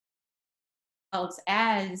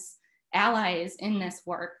as allies in this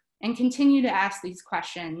work, and continue to ask these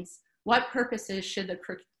questions. What purposes should the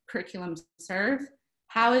curriculum serve?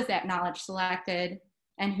 How is that knowledge selected?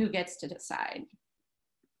 And who gets to decide?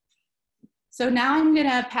 So now I'm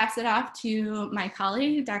gonna pass it off to my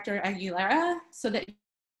colleague, Dr. Aguilera, so that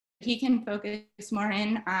he can focus more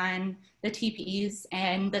in on the TPEs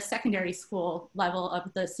and the secondary school level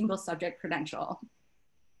of the single subject credential.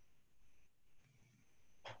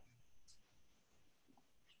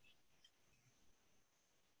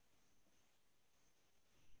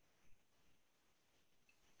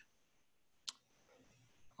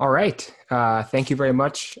 All right, thank you very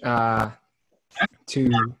much sorry,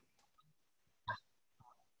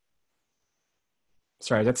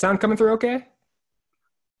 is that sound coming through okay? I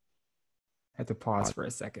had to pause for a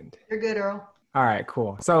second. You're good, Earl. All right,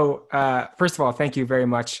 cool. So first of all, thank you very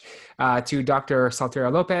much to Dr.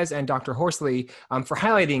 Saltero Lopez and Dr. Horsley for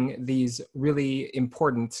highlighting these really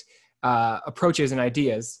important approaches and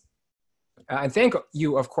ideas. And thank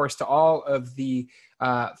you, of course, to all of the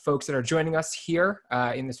folks that are joining us here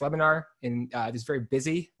in this webinar in this very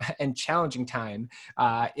busy and challenging time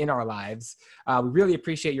in our lives. We really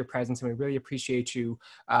appreciate your presence and we really appreciate you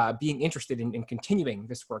being interested in continuing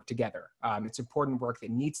this work together. It's important work that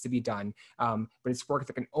needs to be done, but it's work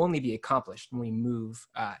that can only be accomplished when we move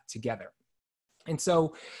together. And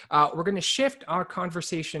so we're going to shift our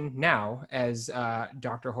conversation now, as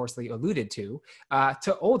Dr. Horsley alluded to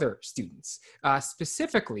older students,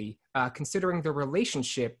 specifically considering the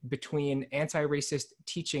relationship between anti-racist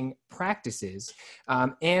teaching practices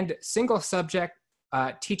and single subject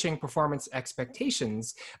teaching performance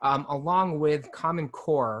expectations along with Common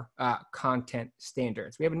Core content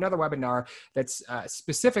standards. We have another webinar that's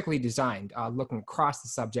specifically designed looking across the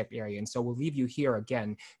subject area. And so we'll leave you here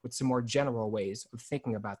again with some more general ways of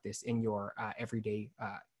thinking about this in your everyday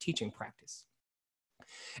teaching practice.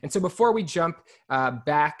 And so before we jump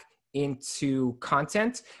back into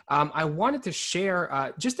content, I wanted to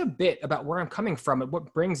share just a bit about where I'm coming from and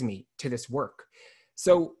what brings me to this work.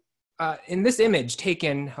 So in this image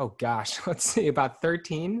taken, oh gosh, let's see, about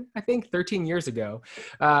 13 years ago,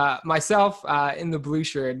 myself in the blue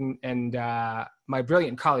shirt and my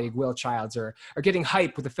brilliant colleague, Will Childs, are getting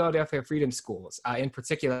hype with the Philadelphia Freedom Schools, in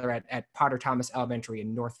particular at Potter Thomas Elementary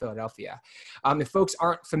in North Philadelphia. If folks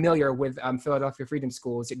aren't familiar with Philadelphia Freedom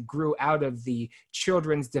Schools, it grew out of the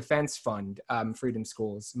Children's Defense Fund Freedom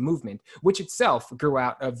Schools movement, which itself grew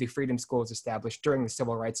out of the Freedom Schools established during the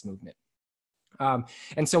Civil Rights Movement.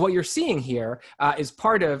 And so what you're seeing here is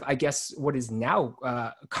part of, I guess, what is now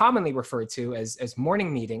commonly referred to as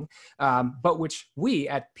morning meeting, but which we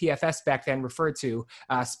at PFS back then referred to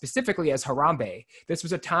specifically as Harambe. This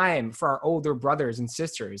was a time for our older brothers and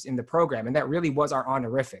sisters in the program, and that really was our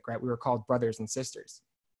honorific, right? We were called brothers and sisters.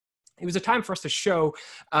 It was a time for us to show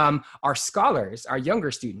our scholars, our younger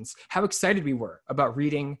students, how excited we were about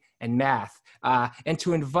reading and math, and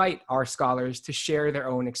to invite our scholars to share their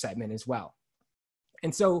own excitement as well.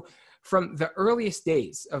 And so from the earliest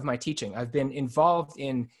days of my teaching, I've been involved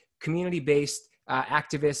in community-based,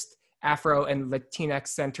 activist, Afro and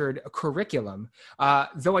Latinx-centered curriculum,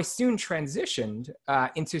 though I soon transitioned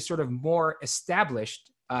into sort of more established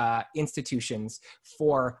institutions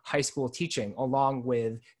for high school teaching, along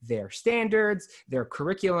with their standards, their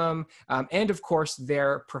curriculum, and of course,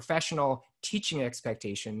 their professional teaching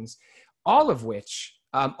expectations, all of which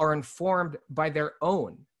are informed by their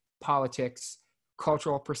own politics,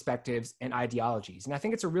 cultural perspectives, and ideologies. And I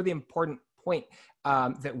think it's a really important point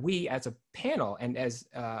that we as a panel and as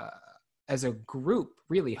a group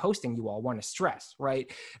really hosting you all want to stress,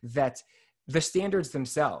 right? That the standards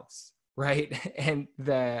themselves, right, and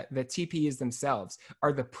the TPEs themselves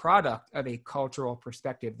are the product of a cultural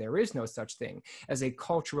perspective. There is no such thing as a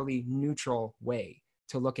culturally neutral way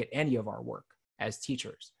to look at any of our work as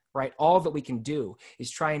teachers. Right? All that we can do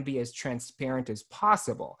is try and be as transparent as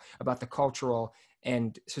possible about the cultural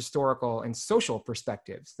and historical and social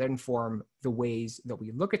perspectives that inform the ways that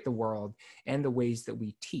we look at the world and the ways that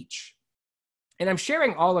we teach. And I'm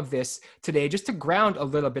sharing all of this today just to ground a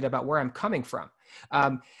little bit about where I'm coming from.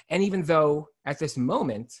 And even though at this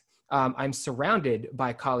moment, I'm surrounded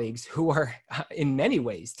by colleagues who are in many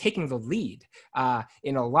ways taking the lead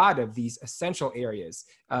in a lot of these essential areas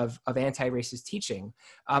of anti-racist teaching.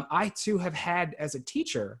 I too have had as a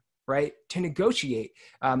teacher, right, to negotiate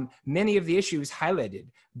many of the issues highlighted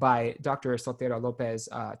by Dr. Soltero Lopez,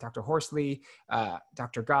 Dr. Horsley,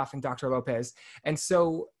 Dr. Goff, and Dr. Lopez. And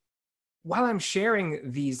so while I'm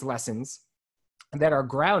sharing these lessons that are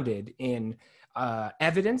grounded in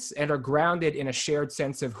evidence and are grounded in a shared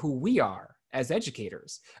sense of who we are as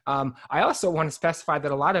educators, I also want to specify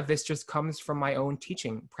that a lot of this just comes from my own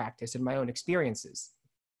teaching practice and my own experiences.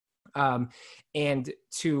 And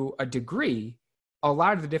to a degree, a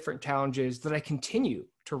lot of the different challenges that I continue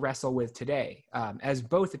to wrestle with today as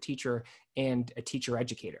both a teacher and a teacher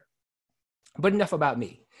educator. But enough about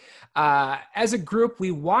me. As a group,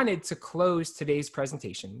 we wanted to close today's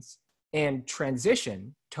presentations and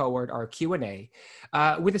transition toward our Q&A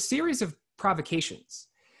with a series of provocations.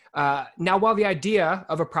 Now, while the idea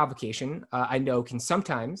of a provocation, I know, can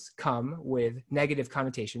sometimes come with negative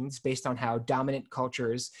connotations based on how dominant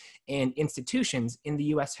cultures and institutions in the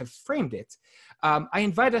US have framed it, I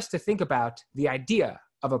invite us to think about the idea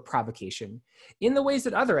of a provocation in the ways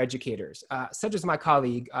that other educators, such as my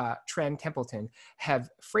colleague, Tran Templeton, have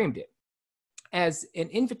framed it as an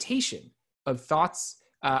invitation of thoughts,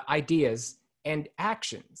 ideas, and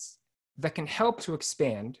actions that can help to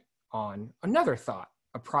expand on another thought,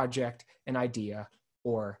 a project, an idea,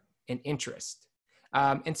 or an interest.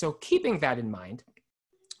 And so keeping that in mind,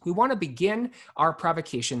 we want to begin our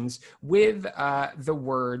provocations with the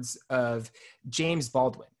words of James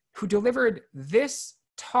Baldwin, who delivered this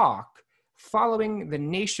talk following the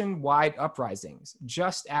nationwide uprisings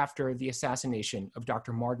just after the assassination of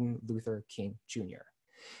Dr. Martin Luther King Jr.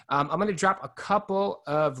 I'm going to drop a couple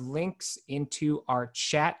of links into our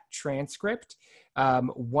chat transcript.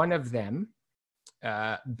 One of them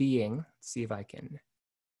being, let's see if I can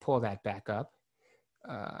pull that back up.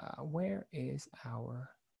 Where is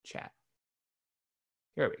our chat?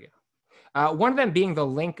 Here we go. One of them being the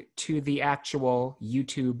link to the actual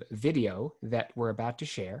YouTube video that we're about to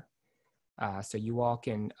share. So you all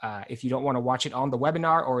can, if you don't want to watch it on the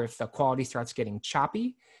webinar, or if the quality starts getting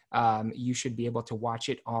choppy, you should be able to watch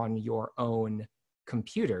it on your own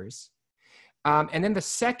computers. And then the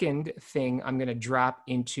second thing I'm going to drop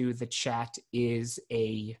into the chat is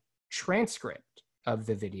a transcript of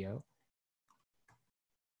the video.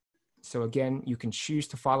 So again, you can choose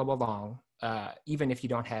to follow along, even if you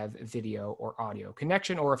don't have video or audio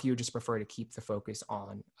connection, or if you just prefer to keep the focus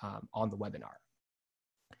on the webinar.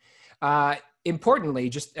 Importantly,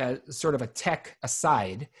 just sort of a tech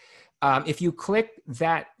aside, if you click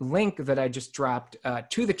that link that I just dropped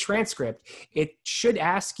to the transcript, it should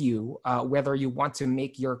ask you whether you want to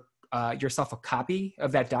make yourself a copy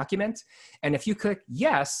of that document. And if you click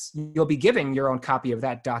yes, you'll be given your own copy of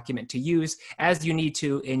that document to use as you need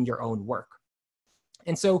to in your own work.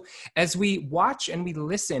 And so as we watch and we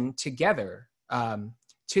listen together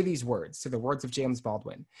to these words, to the words of James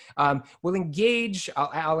Baldwin, we'll engage,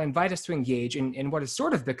 I'll invite us to engage in what has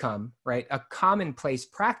sort of become, right, a commonplace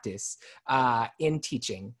practice in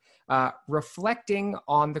teaching, reflecting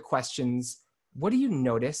on the questions, what do you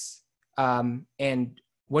notice, and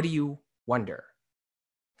what do you wonder?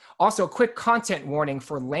 Also, a quick content warning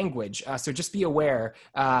for language. So just be aware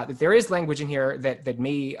that there is language in here that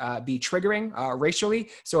may be triggering racially.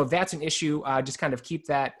 So if that's an issue, just kind of keep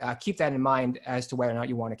that in mind as to whether or not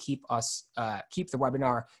you want to keep the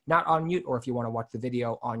webinar not on mute, or if you want to watch the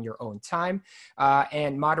video on your own time.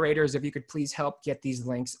 And moderators, if you could please help get these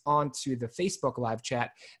links onto the Facebook live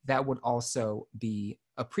chat, that would also be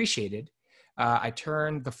appreciated. I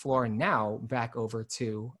turn the floor now back over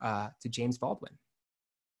to James Baldwin.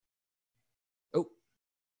 Oh,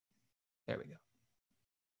 there we go.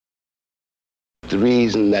 The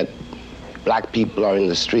reason that black people are in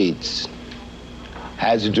the streets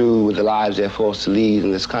has to do with the lives they're forced to lead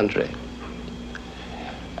in this country.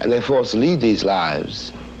 And they're forced to lead these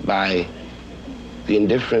lives by the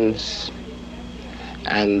indifference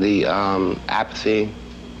and the apathy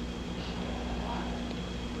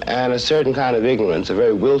and a certain kind of ignorance, a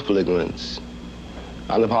very willful ignorance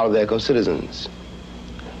on the part of their co-citizens.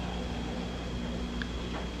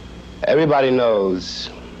 Everybody knows,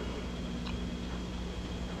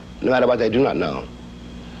 no matter what they do not know,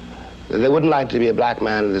 that they wouldn't like to be a black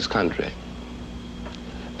man in this country.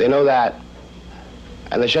 They know that,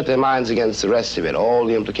 and they shut their minds against the rest of it, all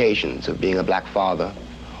the implications of being a black father,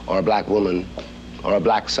 or a black woman, or a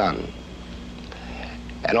black son,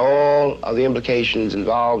 and all of the implications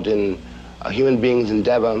involved in a human being's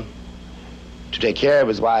endeavor to take care of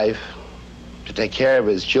his wife, to take care of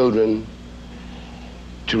his children,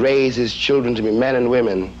 to raise his children to be men and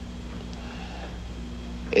women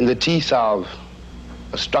in the teeth of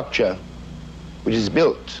a structure which is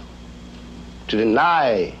built to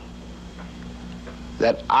deny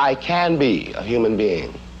that I can be a human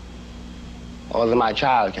being, or that my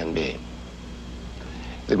child can be.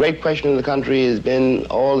 The great question in the country has been,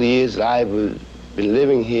 all the years that I've been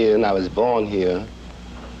living here, and I was born here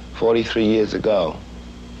 43 years ago,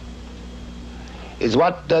 is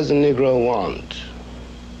what does a Negro want?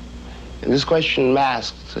 And this question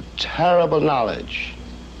masks a terrible knowledge.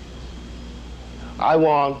 I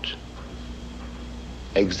want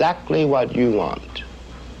exactly what you want.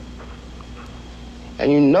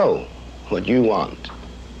 And you know what you want.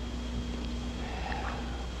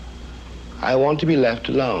 I want to be left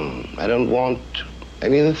alone. I don't want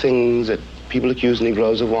any of the things that people accuse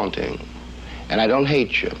Negroes of wanting. And I don't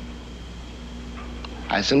hate you.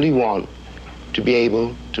 I simply want to be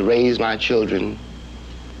able to raise my children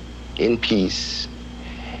in peace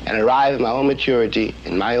and arrive at my own maturity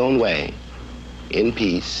in my own way, in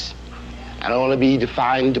peace. I don't want to be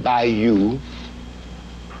defined by you.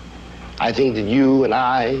 I think that you and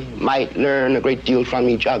I might learn a great deal from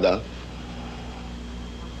each other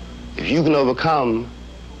if you can overcome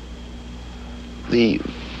the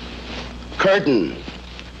curtain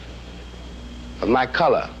of my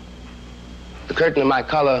color. The curtain of my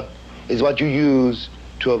color is what you use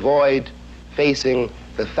to avoid facing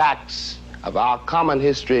the facts of our common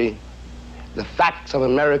history, the facts of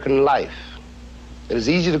American life. It is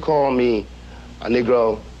easy to call me a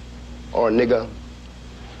Negro or a nigger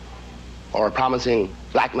or a promising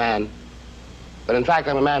black man, but in fact,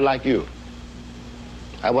 I'm a man like you.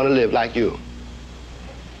 I want to live like you.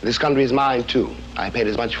 This country is mine too. I paid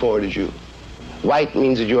as much for it as you. White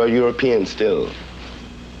means that you are European still,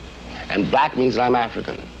 and black means that I'm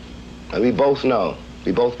African. And we both know,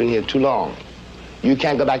 we've both been here too long. You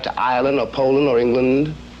can't go back to Ireland or Poland or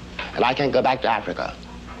England, and I can't go back to Africa.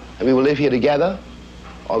 And we will live here together,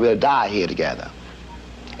 or we'll die here together.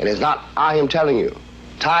 And it's not I am telling you,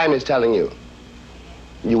 time is telling you.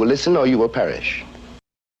 You will listen or you will perish.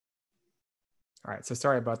 All right, so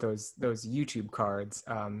sorry about those YouTube cards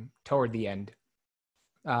toward the end.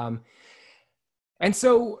 And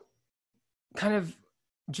so kind of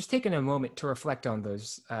just taking a moment to reflect on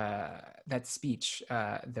those that speech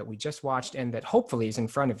that we just watched and that hopefully is in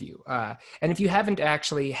front of you. And if you haven't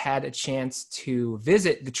actually had a chance to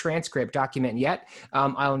visit the transcript document yet,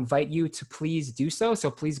 I'll invite you to please do so. So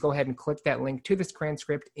please go ahead and click that link to this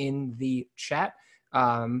transcript in the chat.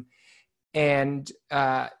 And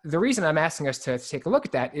the reason I'm asking us to take a look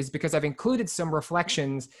at that is because I've included some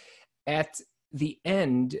reflections at the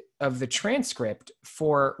end of the transcript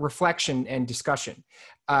for reflection and discussion.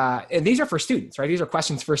 And these are for students, right? These are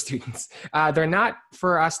questions for students. They're not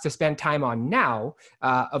for us to spend time on now,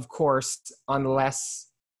 of course, unless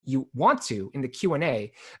you want to in the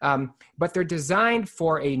Q&A, but they're designed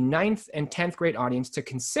for a 9th and 10th grade audience to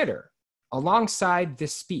consider alongside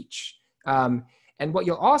this speech. And what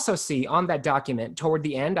you'll also see on that document toward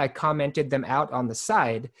the end, I commented them out on the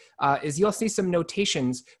side, is you'll see some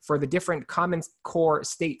notations for the different Common Core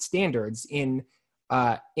state standards in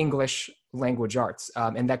English language arts.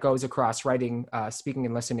 And that goes across writing, speaking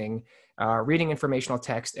and listening, reading informational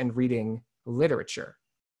text, and reading literature.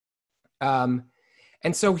 And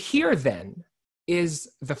so here then is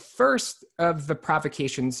the first of the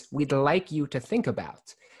provocations we'd like you to think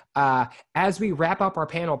about. As we wrap up our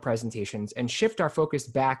panel presentations and shift our focus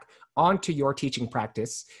back onto your teaching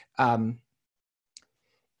practice, and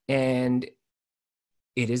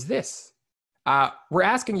it is this. We're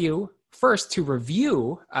asking you first to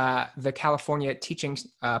review the California teaching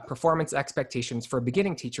performance expectations for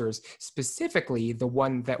beginning teachers, specifically the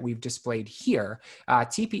one that we've displayed here,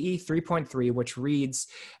 TPE 3.3, which reads,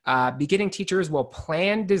 beginning teachers will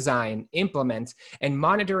plan, design, implement, and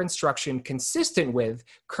monitor instruction consistent with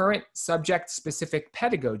current subject-specific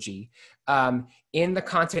pedagogy in the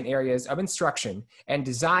content areas of instruction, and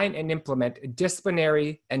design and implement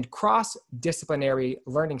disciplinary and cross-disciplinary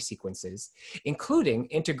learning sequences, including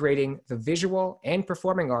integrating the visual and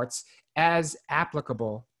performing arts as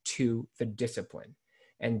applicable to the discipline.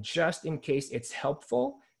 And just in case it's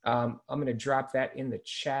helpful, I'm going to drop that in the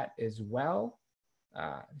chat as well.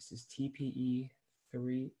 This is TPE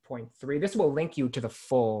 3.3. This will link you to the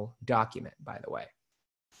full document, by the way.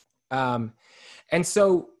 And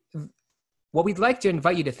so what we'd like to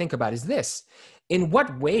invite you to think about is this. In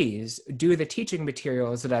what ways do the teaching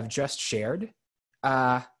materials that I've just shared,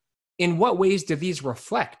 in what ways do these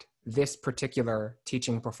reflect this particular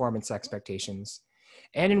teaching performance expectations?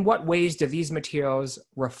 And in what ways do these materials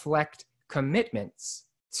reflect commitments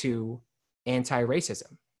to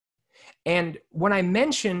anti-racism? And when I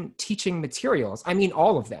mention teaching materials, I mean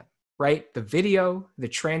all of them, right? The video, the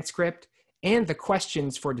transcript, and the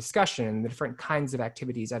questions for discussion and the different kinds of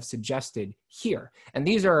activities I've suggested here. And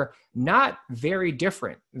these are not very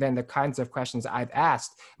different than the kinds of questions I've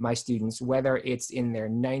asked my students, whether it's in their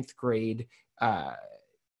 9th grade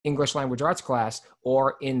English language arts class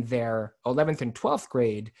or in their 11th and 12th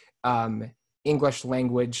grade English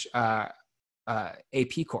language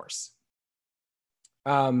AP course.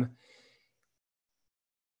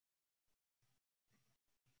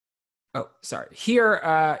 Oh, sorry.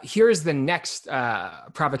 Here's the next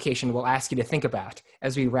provocation we'll ask you to think about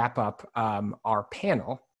as we wrap up our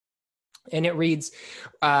panel. And it reads,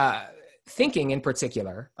 thinking in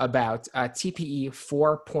particular about TPE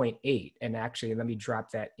 4.8. And actually, let me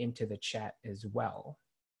drop that into the chat as well.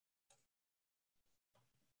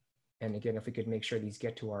 And again, if we could make sure these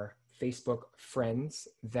get to our Facebook friends,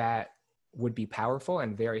 that would be powerful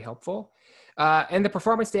and very helpful. And the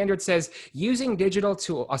performance standard says using digital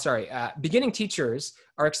beginning teachers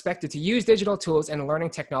are expected to use digital tools and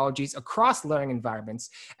learning technologies across learning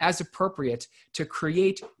environments as appropriate to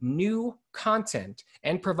create new content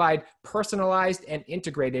and provide personalized and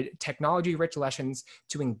integrated technology-rich lessons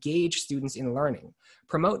to engage students in learning,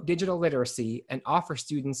 promote digital literacy, and offer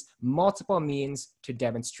students multiple means to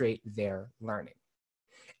demonstrate their learning.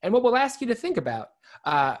 And what we'll ask you to think about,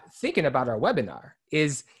 thinking about our webinar,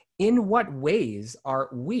 is in what ways are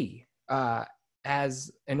we,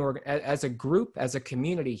 as a group, as a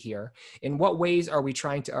community here, in what ways are we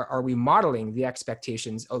are we modeling the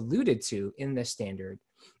expectations alluded to in this standard?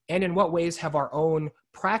 And in what ways have our own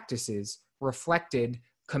practices reflected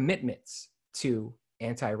commitments to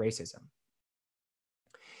anti-racism?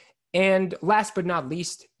 And last but not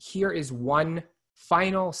least, here is one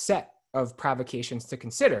final set of provocations to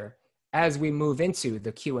consider as we move into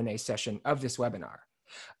the Q&A session of this webinar.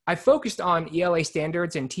 I focused on ELA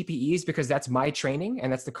standards and TPEs because that's my training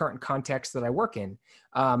and that's the current context that I work in.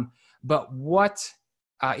 But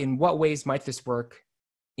in what ways might this work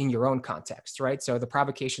in your own context, right? So the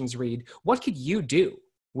provocations read, what could you do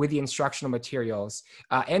with the instructional materials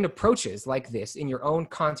and approaches like this in your own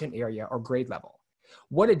content area or grade level?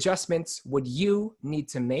 What adjustments would you need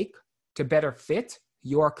to make to better fit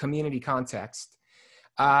your community context?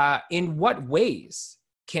 In what ways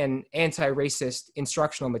can anti-racist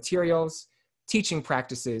instructional materials,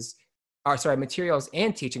 materials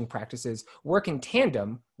and teaching practices work in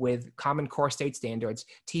tandem with Common Core State Standards,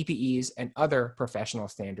 TPEs, and other professional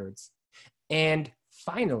standards? And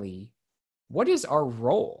finally, what is our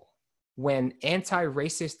role when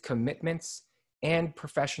anti-racist commitments and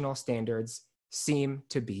professional standards seem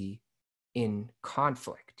to be in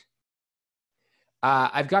conflict?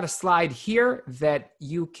 I've got a slide here that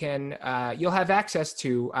you'll have access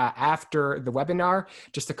to after the webinar,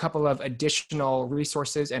 just a couple of additional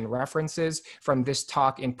resources and references from this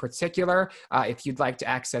talk in particular. If you'd like to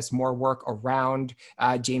access more work around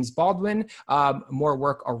James Baldwin, more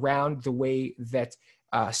work around the way that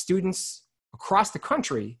students across the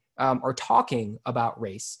country are talking about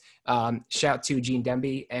race. Shout out to Jean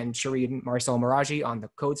Demby and Shireen Marcel Maraji on the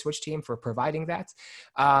Code Switch team for providing that.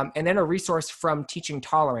 And then a resource from Teaching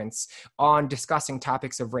Tolerance on discussing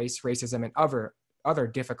topics of race, racism, and other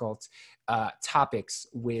difficult topics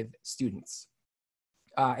with students.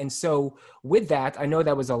 And so with that, I know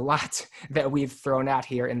that was a lot that we've thrown out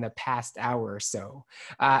here in the past hour or so.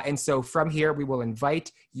 And so from here, we will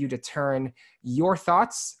invite you to turn your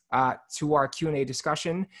thoughts to our Q&A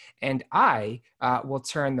discussion. And I will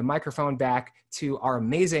turn the microphone back to our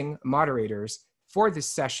amazing moderators for this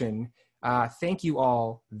session. Thank you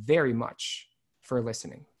all very much for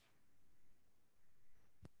listening.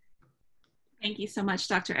 Thank you so much,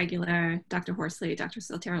 Dr. Aguilar, Dr. Horsley, Dr.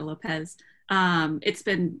 Soltero Lopez. It's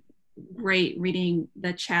been great reading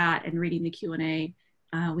the chat and reading the Q&A.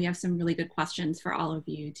 We have some really good questions for all of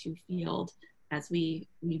you to field as we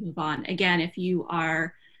move on. Again, if you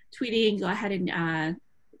are tweeting, go ahead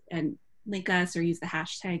and link us or use the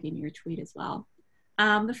hashtag in your tweet as well.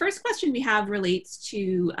 The first question we have relates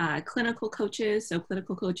to clinical coaches. So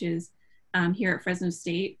clinical coaches here at Fresno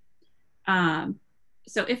State.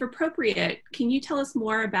 So if appropriate, can you tell us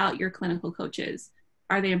more about your clinical coaches?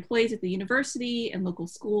 Are they employees at the university and local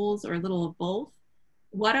schools, or a little of both?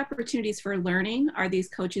 What opportunities for learning are these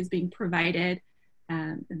coaches being provided?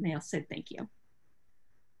 And they all said thank you.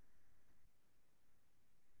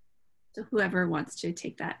 So whoever wants to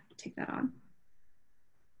take that on.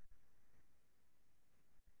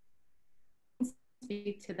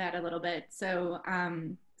 Speak to that a little bit. So,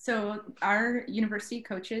 so our university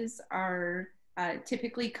coaches are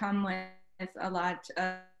typically come with a lot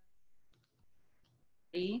of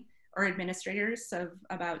or administrators of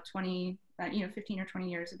about 15 or 20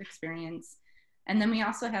 years of experience. And then we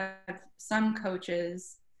also have some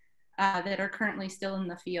coaches that are currently still in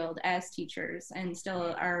the field as teachers and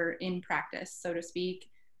still are in practice, so to speak,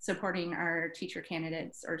 supporting our teacher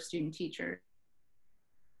candidates or student teachers.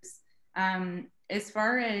 As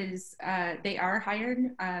far as they are hired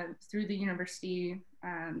through the university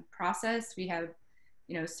process, we have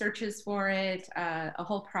searches for it, a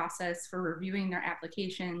whole process for reviewing their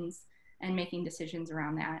applications and making decisions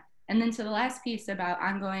around that. And then to the last piece about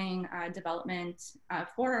ongoing development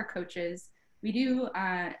for our coaches, we do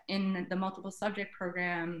in the multiple subject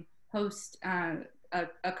program host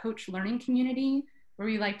a coach learning community where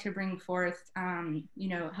we like to bring forth,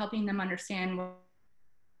 helping them understand what's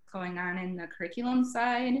going on in the curriculum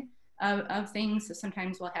side of things. So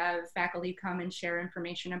sometimes we'll have faculty come and share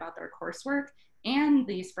information about their coursework and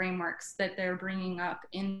these frameworks that they're bringing up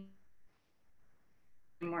in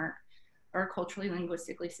framework or culturally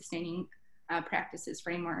linguistically sustaining practices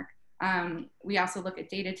framework. We also look at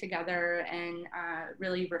data together and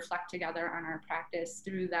really reflect together on our practice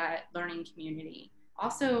through that learning community.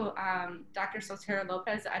 Also, Dr. Soltero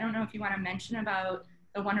Lopez, I don't know if you want to mention about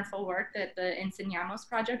the wonderful work that the Enseñamos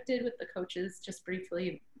project did with the coaches, just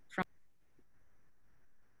briefly.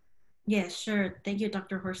 Yes, sure. Thank you,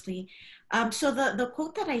 Dr. Horsley. So the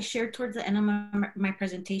quote that I shared towards the end of my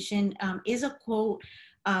presentation is a quote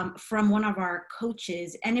from one of our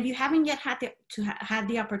coaches. And if you haven't yet had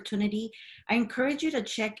the opportunity, I encourage you to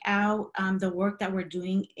check out the work that we're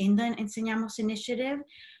doing in the Enseñamos initiative.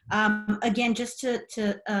 Again, just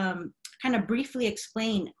to kind of briefly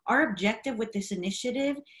explain, our objective with this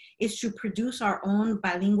initiative is to produce our own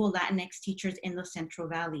bilingual Latinx teachers in the Central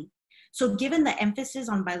Valley. So given the emphasis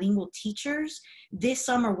on bilingual teachers, this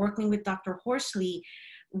summer working with Dr. Horsley,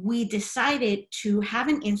 we decided to have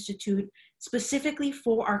an institute specifically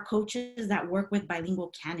for our coaches that work with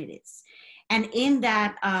bilingual candidates. And in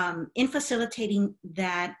that, in facilitating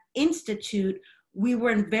that institute, we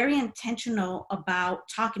were very intentional about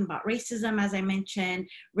talking about racism, as I mentioned,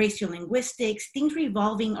 racial linguistics, things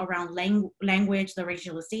revolving around language, the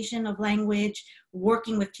racialization of language,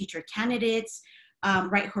 working with teacher candidates,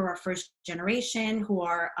 right, who are first generation, who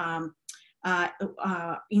are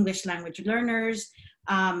English language learners.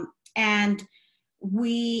 And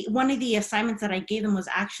one of the assignments that I gave them was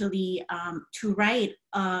actually to write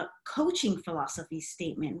a coaching philosophy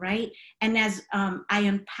statement, right? And as I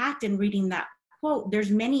unpacked in reading that quote, there's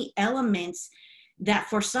many elements that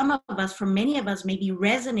for some of us, for many of us, maybe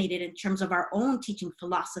resonated in terms of our own teaching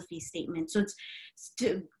philosophy statement. So it's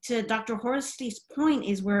to Dr. Horsley's point,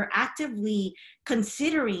 is we're actively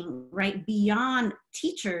considering, right, beyond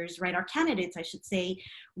teachers, right, our candidates, I should say,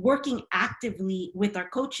 working actively with our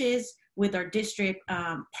coaches, with our district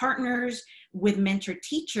partners, with mentor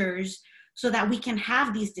teachers, so that we can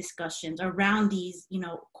have these discussions around these, you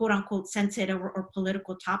know, quote unquote sensitive or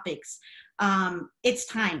political topics. It's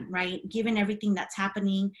time, right? Given everything that's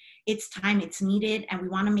happening, it's time, it's needed. And we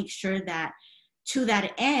want to make sure that to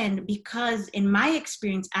that end, because in my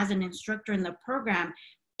experience as an instructor in the program,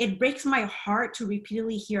 it breaks my heart to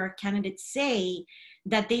repeatedly hear our candidates say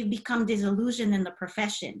that they've become disillusioned in the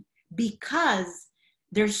profession because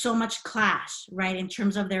there's so much clash, right, in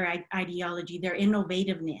terms of their ideology, their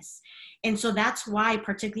innovativeness. And so that's why,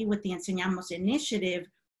 particularly with the Enseñamos initiative,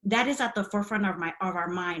 that is at the forefront of our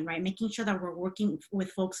mind, right? Making sure that we're working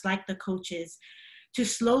with folks like the coaches to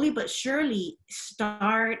slowly but surely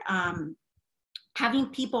start having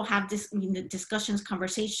people have discussions,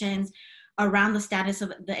 conversations around the status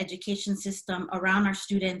of the education system, around our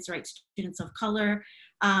students, right, students of color,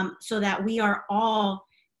 so that we are all,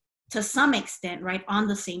 to some extent, right, on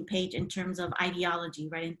the same page in terms of ideology,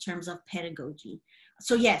 right, in terms of pedagogy.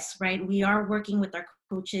 So yes, right, we are working with our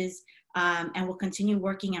coaches, and we'll continue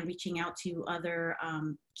working and reaching out to other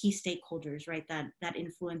key stakeholders, right, that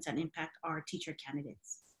influence and impact our teacher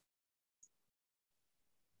candidates.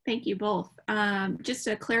 Thank you both. Just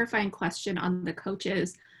a clarifying question on the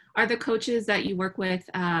coaches. Are the coaches that you work with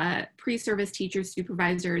pre-service teachers,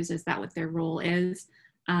 supervisors? Is that what their role is?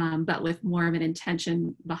 But with more of an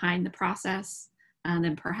intention behind the process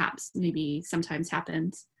than perhaps maybe sometimes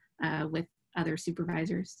happens with other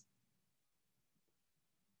supervisors?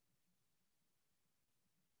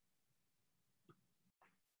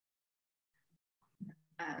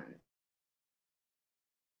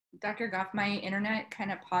 Dr. Goff, my internet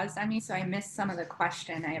kind of paused on me, so I missed some of the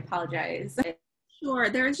question. I apologize.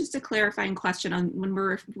 Sure, there is just a clarifying question on when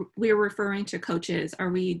we're referring to coaches,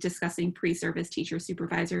 are we discussing pre-service teacher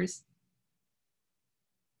supervisors?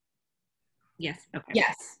 Yes, okay.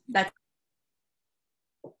 Yes, that's.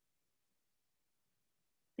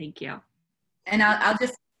 Thank you. And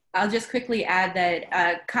I'll just quickly add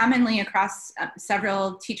that commonly across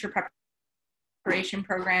several teacher preparation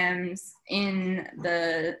programs in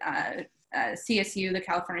the CSU, the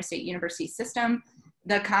California State University system,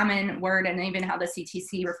 the common word, and even how the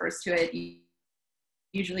CTC refers to it,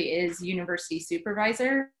 usually is university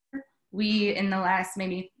supervisor. We, in the last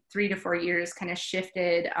maybe 3 to 4 years, kind of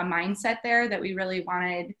shifted a mindset there that we really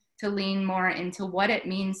wanted to lean more into what it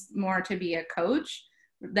means more to be a coach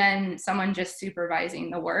than someone just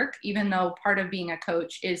supervising the work, even though part of being a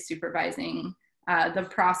coach is supervising the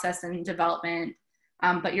process and development.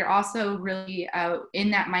 But you're also really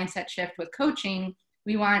in that mindset shift with coaching.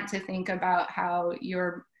 We want to think about how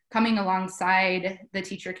you're coming alongside the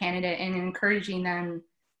teacher candidate and encouraging them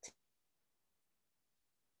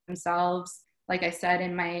themselves. Like I said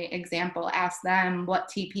in my example, ask them what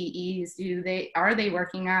TPEs are they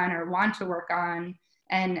working on or want to work on,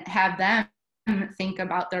 and have them think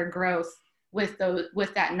about their growth with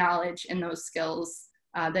that knowledge and those skills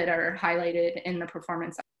that are highlighted in the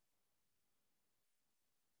performance.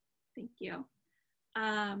 Thank you.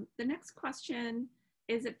 The next question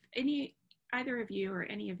is, if either of you or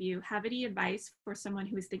any of you have any advice for someone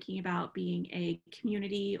who is thinking about being a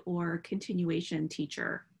community or continuation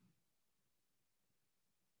teacher?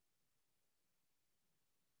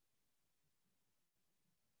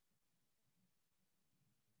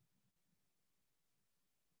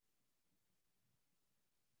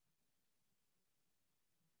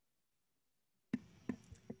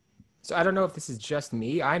 So I don't know if this is just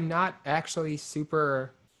me. I'm not actually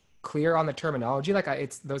super clear on the terminology. Like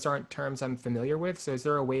those aren't terms I'm familiar with. So is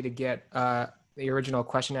there a way to get the original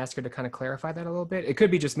question asker to kind of clarify that a little bit? It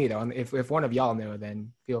could be just me though. If one of y'all know,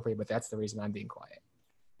 then feel free, but that's the reason I'm being quiet.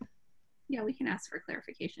 Yeah, we can ask for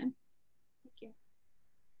clarification. Thank you.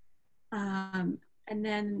 And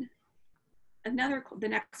then the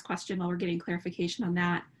next question while we're getting clarification on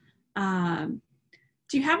that.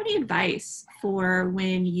 Do you have any advice for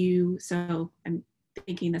when you, so I'm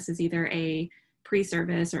thinking this is either a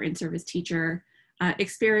pre-service or in-service teacher,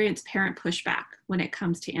 experience parent pushback when it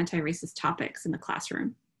comes to anti-racist topics in the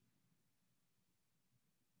classroom?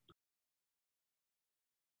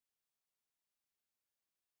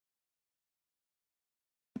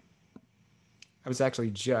 I was actually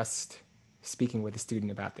just speaking with a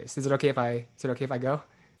student about this. Is it okay if I go?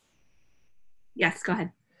 Yes, go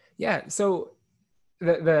ahead. Yeah. So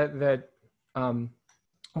the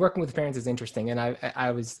working with parents is interesting, and I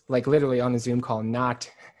was like literally on a Zoom call not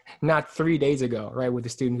 3 days ago, right, with a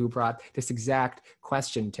student who brought this exact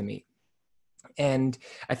question to me. And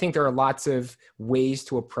I think there are lots of ways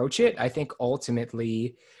to approach it. I think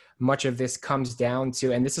ultimately much of this comes down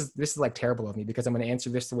to, and this is like terrible of me because I'm going to answer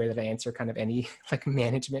this the way that I answer kind of any like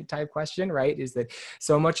management type question, right? Is that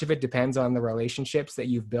so much of it depends on the relationships that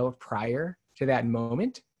you've built prior to that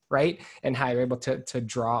moment, right? And how you're able to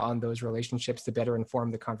draw on those relationships to better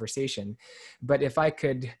inform the conversation. But if I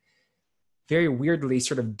could very weirdly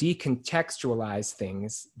sort of decontextualize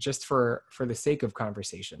things just for the sake of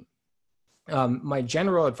conversation, my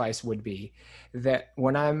general advice would be that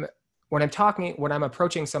when I'm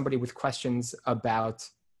approaching somebody with questions about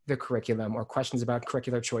the curriculum or questions about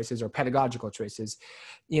curricular choices or pedagogical choices,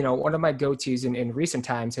 you know, one of my go-tos in recent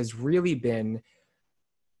times has really been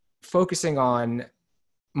focusing on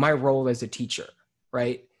my role as a teacher,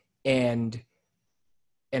 right? And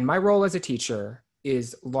my role as a teacher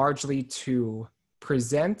is largely to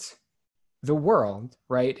present the world,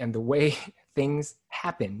 right, and the way things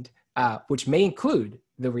happened, which may include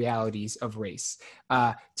the realities of race,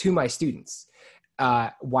 to my students,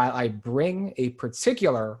 while I bring a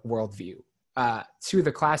particular worldview to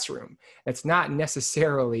the classroom. It's not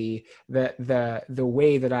necessarily the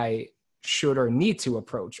way that I should or need to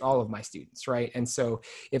approach all of my students, right? And so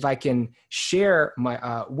if I can share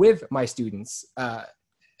with my students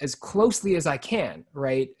as closely as I can,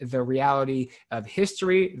 right, the reality of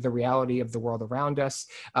history, the reality of the world around us,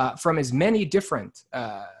 from as many different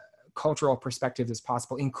cultural perspectives as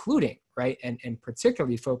possible, including, right, and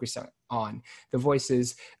particularly focusing on the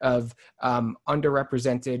voices of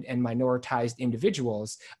underrepresented and minoritized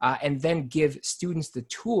individuals, and then give students the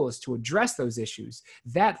tools to address those issues.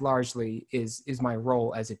 That largely is my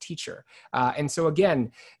role as a teacher. And so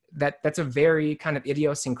again, that's a very kind of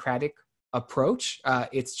idiosyncratic approach.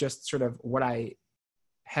 It's just sort of what I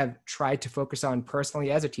have tried to focus on personally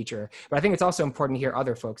as a teacher, but I think it's also important to hear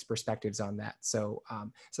other folks' perspectives on that. So,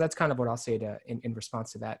 so that's kind of what I'll say in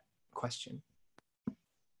response to that question.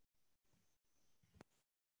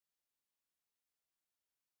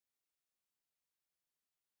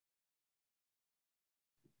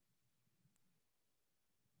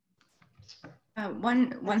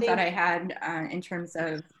 One thought I had in terms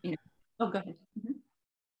of, you know, oh, go ahead. Mm-hmm.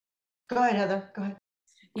 Go ahead, Heather. Go ahead.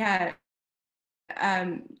 Yeah.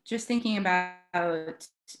 Just thinking about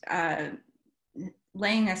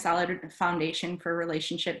laying a solid foundation for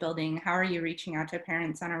relationship building. How are you reaching out to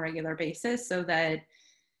parents on a regular basis so that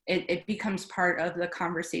it becomes part of the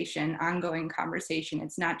conversation, ongoing conversation?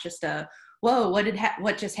 It's not just a, whoa,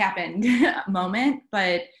 what just happened moment,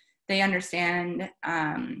 but they understand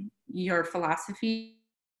your philosophy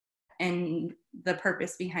and the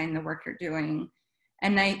purpose behind the work you're doing.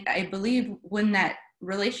 And I believe when that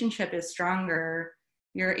relationship is stronger,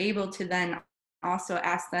 you're able to then also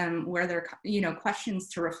ask them where they're, you know, questions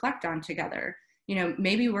to reflect on together. You know,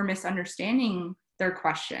 maybe we're misunderstanding their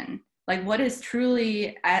question. Like, what is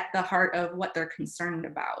truly at the heart of what they're concerned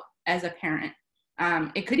about as a parent?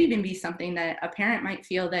 It could even be something that a parent might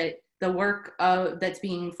feel that the work that's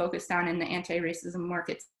being focused on in the anti-racism work,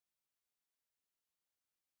 it's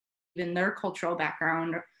even their cultural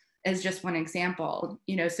background as just one example,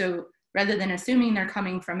 you know, so rather than assuming they're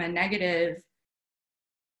coming from a negative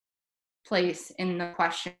place in the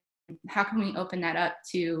question, how can we open that up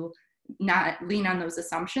to not lean on those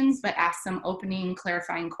assumptions, but ask some opening,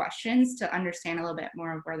 clarifying questions to understand a little bit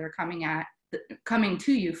more of where they're coming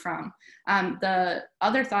to you from. The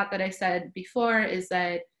other thought that I said before is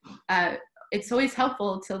that it's always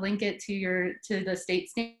helpful to link it to the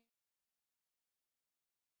state standard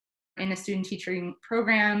in a student teaching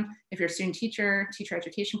program. If you're a student teacher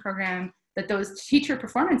education program, that those teacher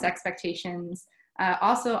performance expectations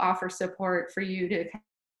also offer support for you to kind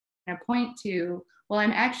of point to, well,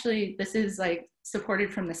 this is like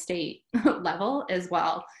supported from the state level as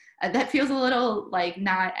well. That feels a little like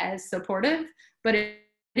not as supportive, but it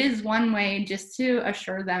is one way just to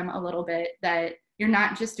assure them a little bit that you're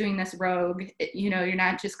not just doing this rogue, you know, you're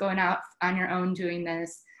not just going out on your own doing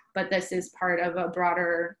this, but this is part of a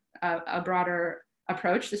broader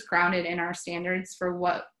approach, just grounded in our standards for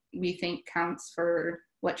what we think counts for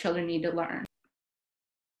what children need to learn.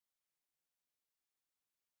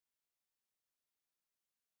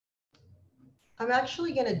 I'm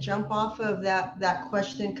actually going to jump off of that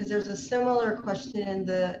question because there's a similar question in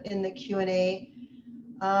the Q&A,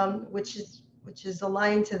 which is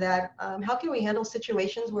aligned to that. How can we handle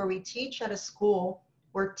situations where we teach at a school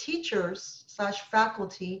where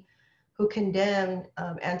teachers/faculty who condemn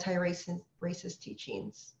anti-racist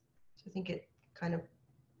teachings? So I think it kind of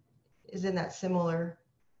is in that similar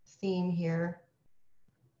theme here.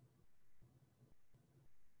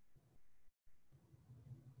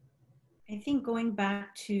 I think going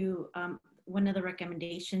back to one of the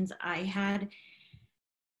recommendations I had,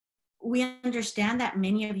 we understand that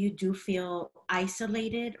many of you do feel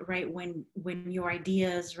isolated, right? When your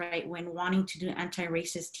ideas, right, when wanting to do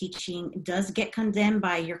anti-racist teaching does get condemned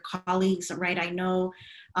by your colleagues, right? I know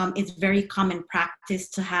it's very common practice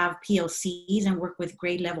to have POCs and work with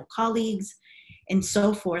grade level colleagues and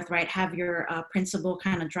so forth, right? Have your principal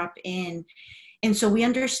kind of drop in. And so we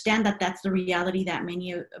understand that that's the reality that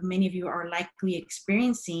many of you are likely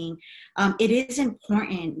experiencing. It is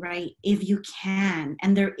important, right, if you can,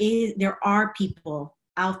 and there are people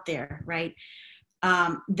out there, right,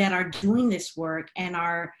 that are doing this work and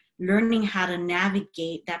are learning how to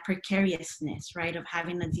navigate that precariousness, right, of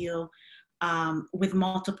having to deal with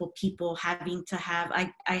multiple people, having to have,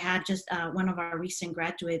 I had just one of our recent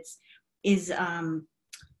graduates is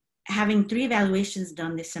having 3 evaluations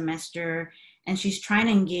done this semester, and she's trying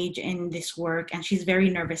to engage in this work, and she's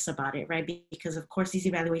very nervous about it, right? Because of course these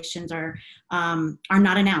evaluations are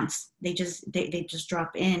not announced; they just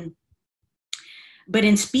drop in. But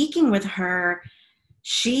in speaking with her,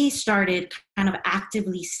 she started kind of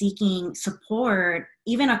actively seeking support,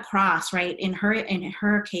 even across, right? In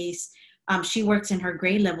her case, she works in her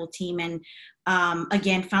grade level team, and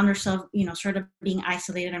again found herself, sort of being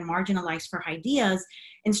isolated and marginalized for her ideas,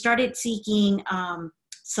 and started seeking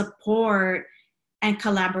support and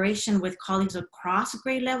collaboration with colleagues across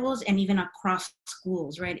grade levels and even across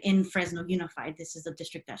schools, right? In Fresno Unified, this is the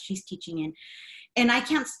district that she's teaching in. And I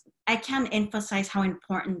can't emphasize how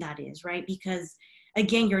important that is, right? Because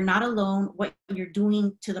again, you're not alone. What you're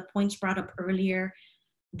doing, to the points brought up earlier,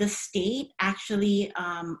 the state actually,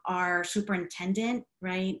 our superintendent,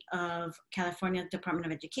 right, of California Department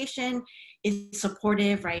of Education is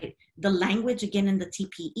supportive, right? The language, again, in the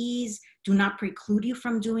TPEs do not preclude you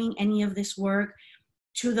from doing any of this work.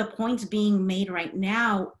 To the points being made right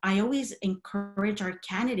now, I always encourage our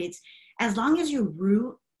candidates, as long as you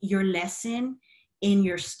root your lesson in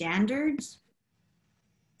your standards,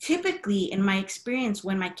 typically, in my experience,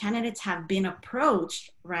 when my candidates have been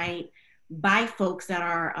approached, right, by folks that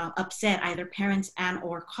are upset, either parents and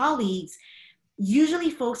or colleagues, usually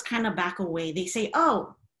folks kind of back away. They say,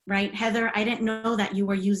 oh, right, Heather, I didn't know that you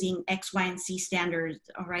were using X, Y, and C standards.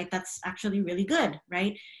 All right, that's actually really good,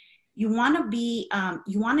 right? You want to be,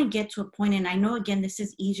 you want to get to a point, and I know, again, this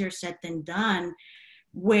is easier said than done,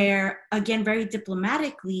 where, again, very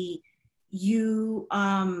diplomatically, you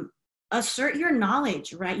assert your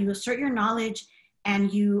knowledge, right? You assert your knowledge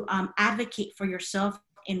and you advocate for yourself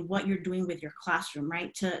in what you're doing with your classroom,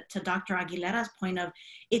 right? To Dr. Aguilera's point of,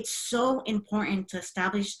 it's so important to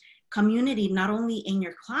establish community, not only in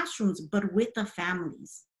your classrooms, but with the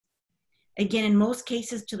families. Again, in most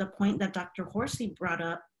cases, to the point that Dr. Horsley brought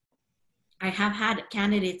up, I have had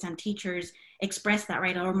candidates and teachers express that,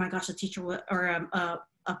 right? Oh my gosh, a teacher or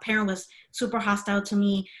a parent was super hostile to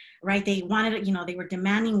me, right? They wanted, they were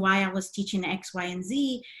demanding why I was teaching X, Y, and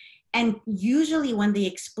Z. And usually when they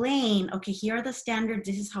explain, okay, here are the standards,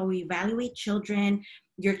 this is how we evaluate children,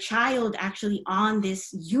 your child actually on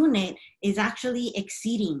this unit is actually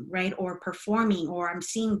exceeding, right? Or performing, or I'm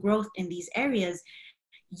seeing growth in these areas.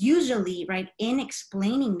 Usually, right, in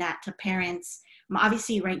explaining that to parents,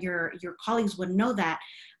 obviously, right, your colleagues would know that,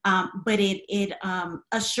 but it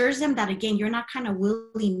assures them that, again, you're not kind of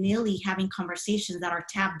willy-nilly having conversations that are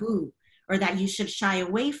taboo or that you should shy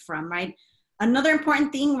away from, right? Another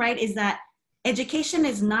important thing, right, is that education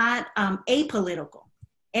is not apolitical.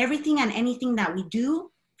 Everything and anything that we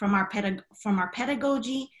do, from our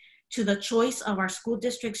pedagogy to the choice of our school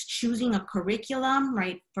districts choosing a curriculum,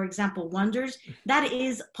 right, for example, Wonders, that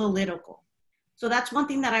is political. So that's one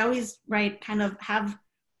thing that I always, right, kind of have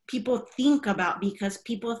people think about, because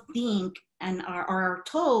people think and are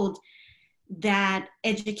told that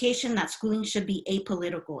education, that schooling should be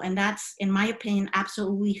apolitical. And that's, in my opinion,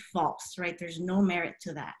 absolutely false, right? There's no merit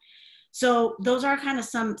to that. So those are kind of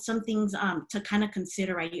some things to kind of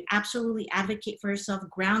consider, right? You absolutely advocate for yourself,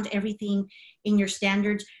 ground everything in your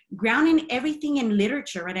standards, grounding everything in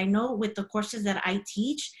literature, right? I know with the courses that I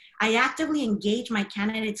teach, I actively engage my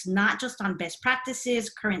candidates, not just on best practices,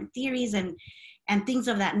 current theories, and things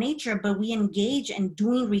of that nature, but we engage in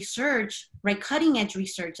doing research, right? Cutting edge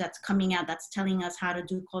research that's coming out, that's telling us how to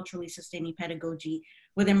do culturally sustaining pedagogy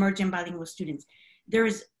with emerging bilingual students. There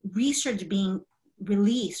is research being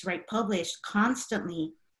released, right, published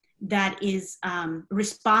constantly that is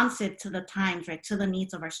responsive to the times, right, to the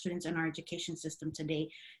needs of our students in our education system today.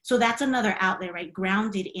 So that's another outlet, right,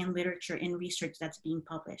 grounded in literature, in research that's being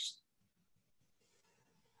published.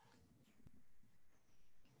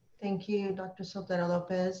 Thank you, Dr. Soltero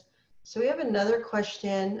Lopez. So we have another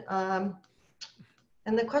question.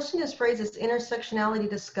 And the question is phrased, is intersectionality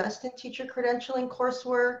discussed in teacher credentialing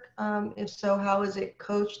coursework? If so, how is it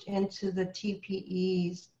coached into the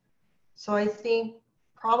TPEs? So I think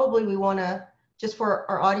probably we want to, just for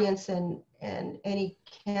our audience and any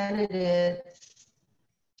candidates,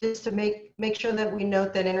 just to make sure that we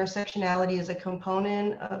note that intersectionality is a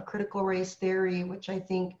component of critical race theory, which I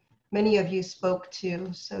think many of you spoke to.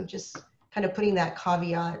 So just kind of putting that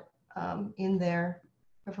caveat in there.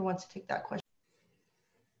 Whoever wants to take that question.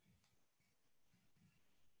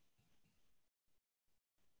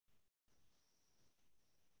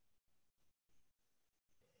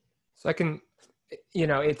 So I can,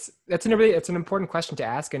 it's an important question to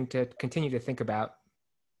ask and to continue to think about.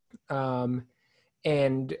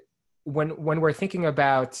 And when we're thinking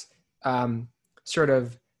about sort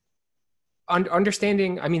of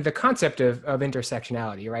understanding, I mean, the concept of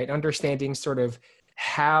intersectionality, right? Understanding sort of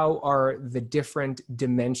how are the different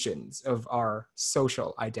dimensions of our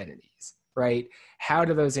social identities, right? How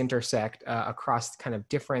do those intersect across kind of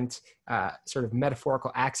different sort of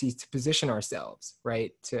metaphorical axes to position ourselves,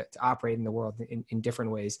 right? To operate in the world in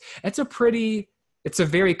different ways. It's a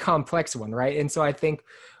very complex one, right? And so I think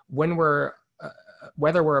when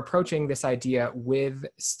whether we're approaching this idea with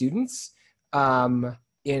students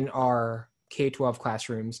in our K-12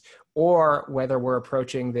 classrooms, or whether we're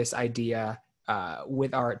approaching this idea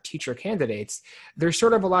with our teacher candidates, there's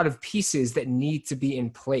sort of a lot of pieces that need to be in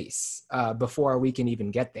place before we can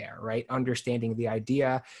even get there, right? Understanding the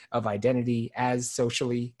idea of identity as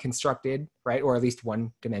socially constructed, right? Or at least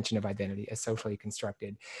one dimension of identity as socially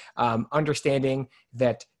constructed. Understanding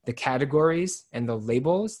that the categories and the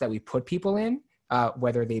labels that we put people in,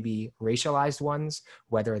 whether they be racialized ones,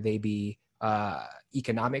 whether they be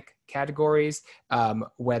economic categories,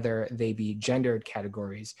 whether they be gendered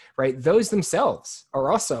categories, right? Those themselves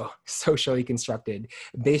are also socially constructed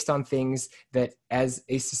based on things that as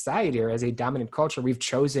a society or as a dominant culture, we've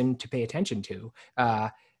chosen to pay attention to,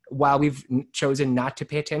 while we've chosen not to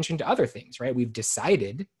pay attention to other things, right? We've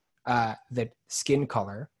decided that skin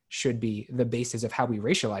color should be the basis of how we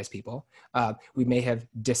racialize people. We may have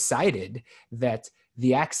decided that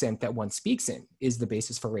the accent that one speaks in is the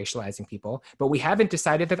basis for racializing people, but we haven't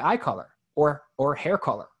decided that eye color or hair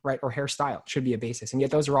color, right, or hairstyle should be a basis. And yet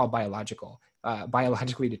those are all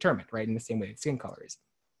biologically determined, right, in the same way that skin color is.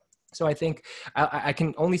 So I think I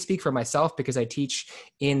can only speak for myself because I teach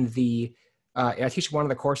I teach one of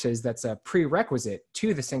the courses that's a prerequisite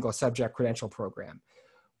to the single subject credential program.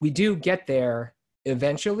 We do get there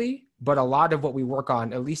eventually, but a lot of what we work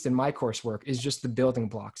on, at least in my coursework, is just the building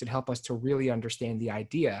blocks that help us to really understand the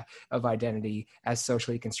idea of identity as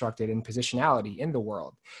socially constructed and positionality in the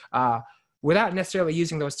world. Without necessarily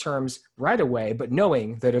using those terms right away, but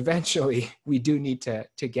knowing that eventually we do need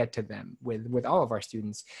to get to them with all of our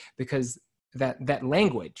students, because that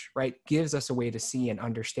language, right, gives us a way to see and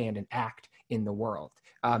understand and act in the world.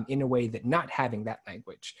 In a way that not having that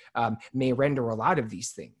language may render a lot of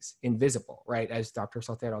these things invisible, right? As Dr.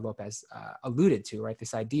 Soltero Lopez alluded to, right?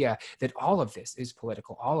 This idea that all of this is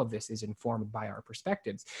political, all of this is informed by our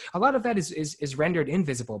perspectives. A lot of that is rendered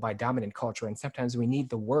invisible by dominant culture, and sometimes we need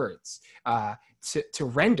the words to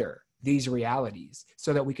render these realities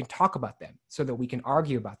so that we can talk about them, so that we can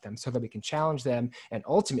argue about them, so that we can challenge them, and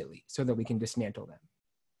ultimately so that we can dismantle them.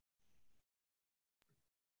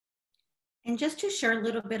 And just to share a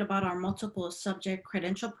little bit about our multiple subject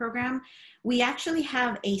credential program, we actually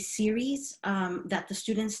have a series that the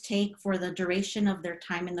students take for the duration of their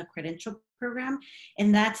time in the credential program.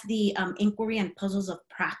 And that's the Inquiry and Puzzles of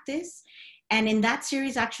Practice. And in that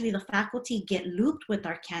series, actually the faculty get looped with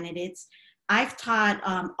our candidates. I've taught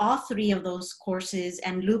all three of those courses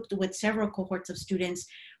and looped with several cohorts of students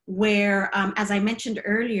where, as I mentioned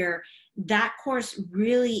earlier, that course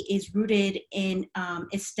really is rooted in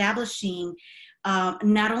establishing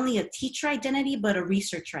not only a teacher identity, but a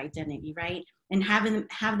researcher identity, right? and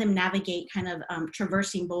have them navigate kind of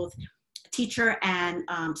traversing both teacher and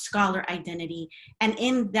scholar identity. And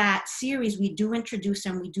in that series, we do introduce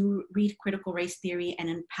them, we do read critical race theory and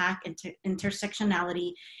unpack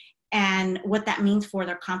intersectionality and what that means for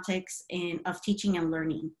their context of teaching and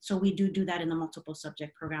learning. So we do that in the multiple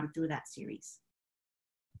subject program through that series.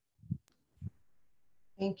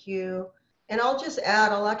 Thank you. And I'll just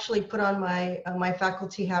add, I'll actually put on my my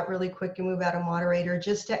faculty hat really quick and move out of moderator,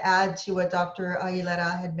 just to add to what Dr.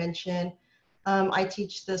 Aguilera had mentioned. I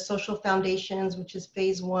teach the social foundations, which is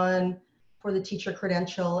phase 1 for the teacher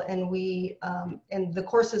credential. And and the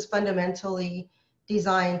course is fundamentally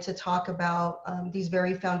designed to talk about these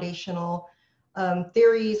very foundational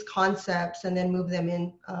theories, concepts, and then move them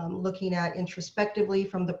in, looking at introspectively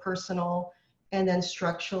from the personal, and then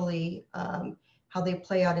structurally how they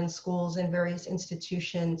play out in schools and various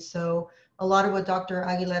institutions. So a lot of what Dr.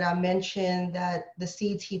 Aguilera mentioned, that the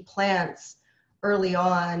seeds he plants early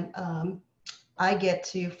on, I get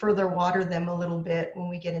to further water them a little bit when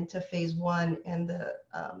we get into phase 1 and the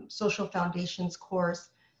social foundations course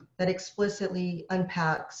that explicitly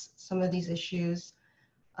unpacks some of these issues.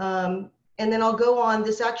 And then I'll go on,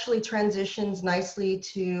 this actually transitions nicely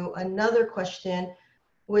to another question,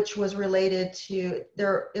 which was related to,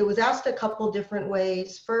 it was asked a couple different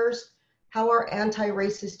ways. First, how are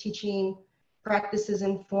anti-racist teaching practices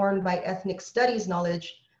informed by ethnic studies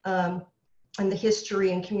knowledge and the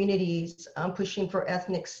history and communities pushing for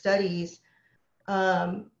ethnic studies?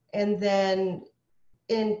 And then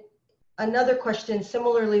in another question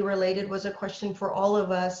similarly related was a question for all of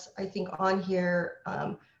us, I think on here,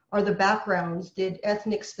 are the backgrounds.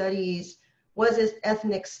 Was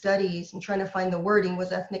ethnic studies, I'm trying to find the wording,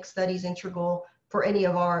 was ethnic studies integral for any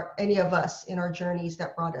of us in our journeys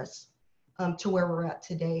that brought us to where we're at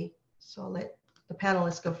today? So I'll let the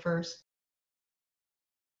panelists go first.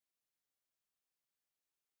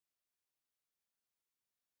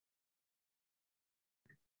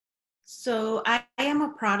 So I am a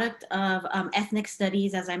product of ethnic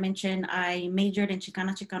studies. As I mentioned, I majored in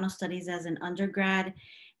Chicano studies as an undergrad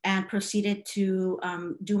and proceeded to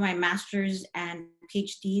do my master's and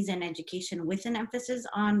PhDs in education with an emphasis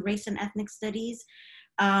on race and ethnic studies.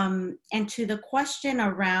 And to the question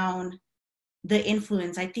around the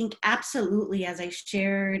influence, I think absolutely, as I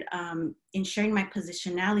shared in sharing my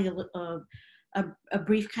positionality of a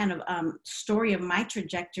brief kind of story of my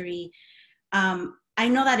trajectory, I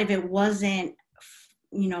know that if it wasn't,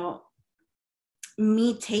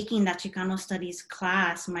 me taking that Chicano studies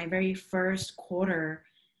class, my very first quarter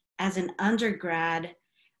as an undergrad,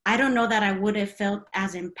 I don't know that I would have felt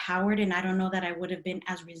as empowered, and I don't know that I would have been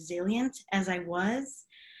as resilient as I was.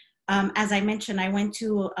 As I mentioned, I went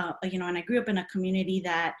to, and I grew up in a community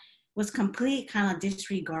that was completely kind of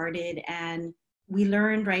disregarded, and we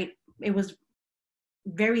learned, right, it was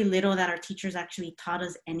very little that our teachers actually taught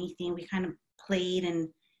us anything. We kind of played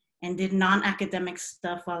and did non-academic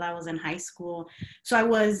stuff while I was in high school. So I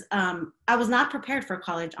was not prepared for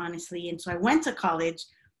college, honestly. And so I went to college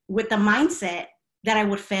with the mindset that I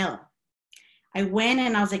would fail. I went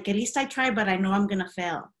and I was like, at least I tried, but I know I'm gonna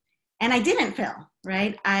fail. And I didn't fail,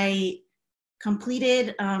 right? I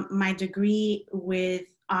completed my degree with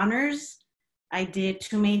honors. I did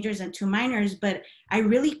 2 majors and 2 minors, but I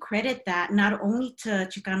really credit that not only to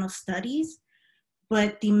Chicano studies,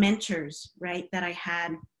 but the mentors, right, that I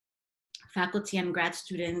had, faculty and grad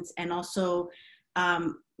students, and also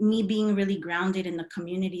me being really grounded in the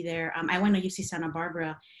community there. I went to UC Santa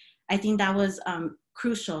Barbara. I think that was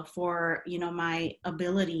crucial for, my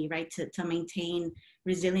ability, right, to maintain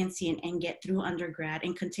resiliency and get through undergrad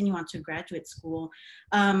and continue on to graduate school.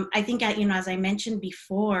 I think, as I mentioned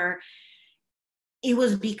before, it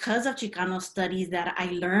was because of Chicano studies that I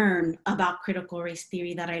learned about critical race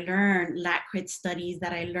theory, that I learned Lat Crit studies,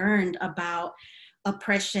 that I learned about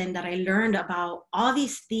oppression, that I learned about all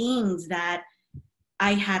these things that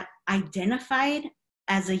I had identified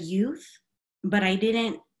as a youth, but I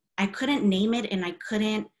couldn't name it, and I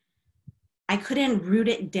couldn't root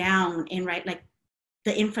it down in, right, like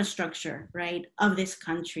the infrastructure, right, of this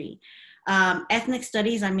country. Ethnic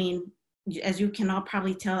studies, I mean, as you can all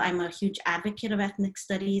probably tell, I'm a huge advocate of ethnic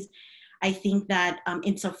studies. I think that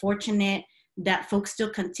it's unfortunate that folks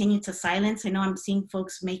still continue to silence. I know I'm seeing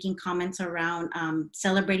folks making comments around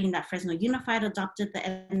celebrating that Fresno Unified adopted the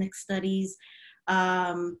ethnic studies.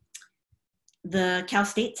 The Cal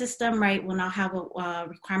State system, right, will now have a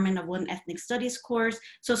requirement of 1 ethnic studies course.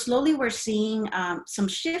 So slowly we're seeing some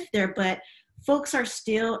shift there, but folks are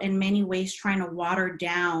still in many ways trying to water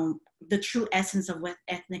down the true essence of what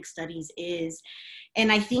ethnic studies is.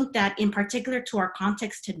 And I think that in particular to our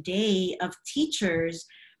context today of teachers,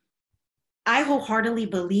 I wholeheartedly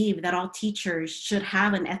believe that all teachers should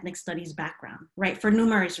have an ethnic studies background, right? For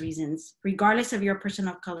numerous reasons, regardless of your person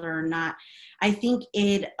of color or not. I think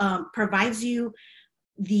it provides you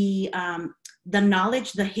the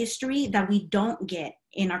knowledge, the history that we don't get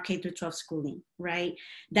in our K-12 schooling, right?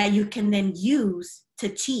 That you can then use to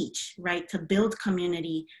teach, right? To build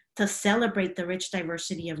community, to celebrate the rich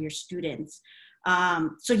diversity of your students.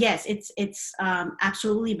 So yes, it's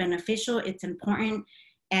absolutely beneficial. It's important.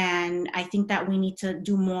 And I think that we need to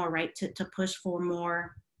do more, right? To push for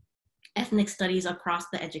more ethnic studies across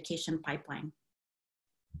the education pipeline.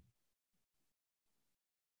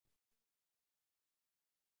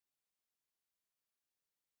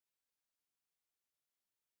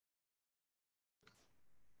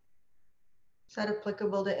 Is that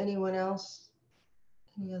applicable to anyone else?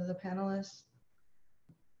 Any of the panelists?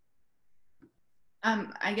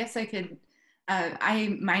 I guess I could,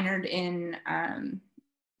 I minored in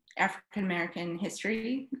African-American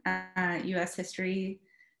history, US history.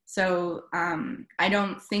 So I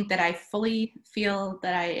don't think that I fully feel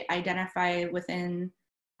that I identify within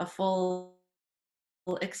a full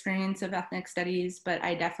experience of ethnic studies, but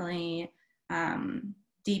I definitely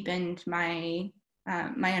deepened my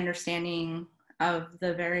my understanding of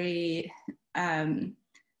the very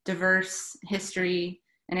diverse history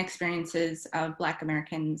and experiences of Black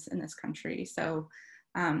Americans in this country. So,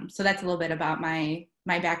 so that's a little bit about my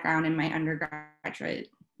background and my undergraduate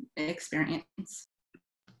experience.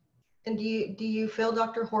 And do you feel,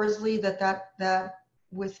 Dr. Horsley, that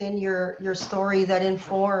within your story that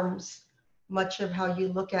informs much of how you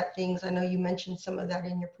look at things? I know you mentioned some of that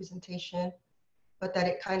in your presentation, but that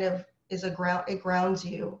it kind of is it grounds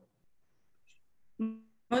you.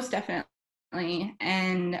 Most definitely.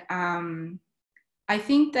 And I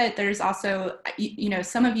think that there's also, you know,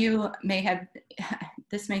 some of you may have,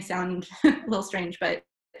 this may sound a little strange, but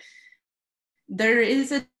there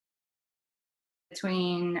is a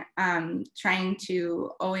between trying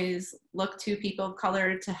to always look to people of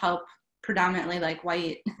color to help predominantly like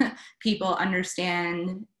white people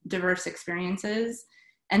understand diverse experiences.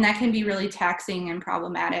 And that can be really taxing and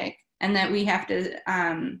problematic. And that we have to,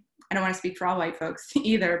 I don't want to speak for all white folks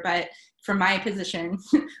either, but from my position,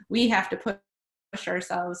 we have to push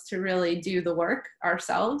ourselves to really do the work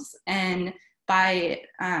ourselves. And by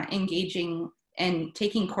engaging and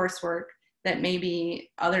taking coursework that maybe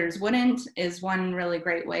others wouldn't is one really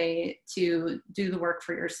great way to do the work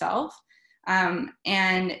for yourself.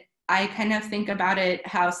 And I kind of think about it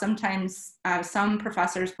how sometimes some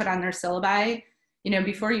professors put on their syllabi, you know,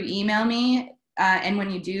 before you email me, and when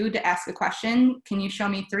you do, to ask a question, can you show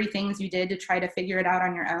me 3 things you did to try to figure it out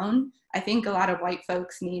on your own? I think a lot of white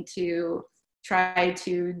folks need to try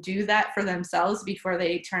to do that for themselves before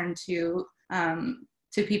they turn to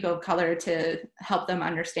people of color to help them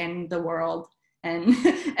understand the world and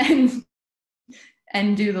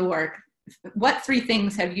and do the work. What 3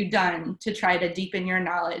 things have you done to try to deepen your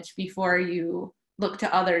knowledge before you look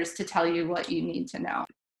to others to tell you what you need to know?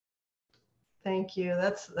 Thank you.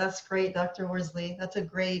 That's great, Dr. Horsley. That's a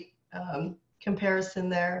great comparison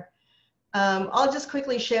there. I'll just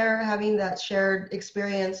quickly share, having that shared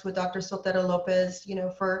experience with Dr. Soltero Lopez, you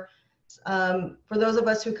know, for those of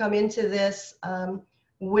us who come into this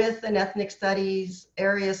with an ethnic studies,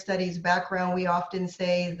 area studies background, we often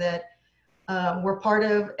say that we're part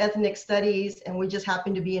of ethnic studies and we just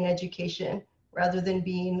happen to be in education rather than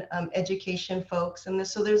being education folks. And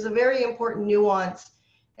so there's a very important nuance,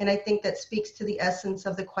 and I think that speaks to the essence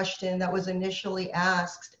of the question that was initially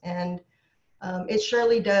asked. And it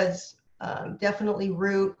surely does definitely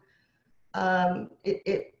root,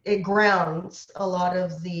 it grounds a lot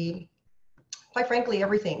of the, quite frankly,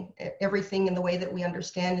 everything in the way that we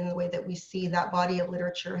understand and the way that we see that body of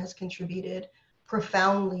literature has contributed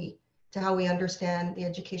profoundly to how we understand the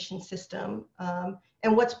education system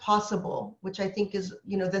and what's possible, which I think is,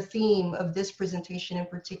 you know, the theme of this presentation in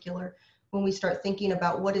particular, when we start thinking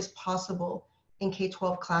about what is possible in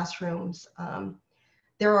K-12 classrooms.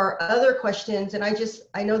 There are other questions, and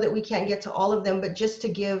I know that we can't get to all of them, but just to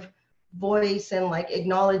give voice and like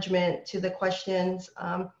acknowledgement to the questions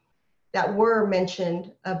that were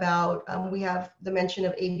mentioned about, we have the mention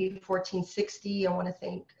of AB 1460. I want to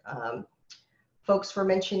thank folks for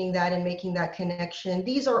mentioning that and making that connection.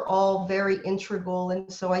 These are all very integral.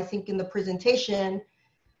 And so I think in the presentation,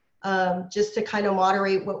 just to kind of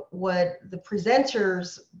moderate what the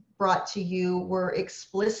presenters brought to you were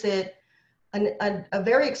explicit, a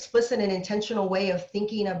very explicit and intentional way of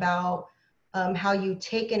thinking about how you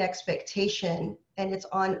take an expectation and it's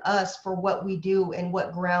on us for what we do and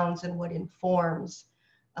what grounds and what informs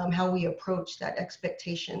how we approach that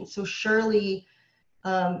expectation. So surely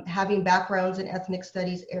having backgrounds in ethnic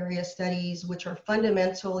studies, area studies, which are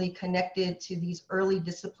fundamentally connected to these early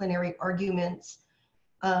disciplinary arguments,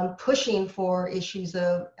 pushing for issues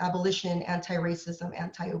of abolition, anti-racism,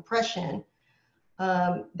 anti-oppression,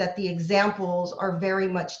 that the examples are very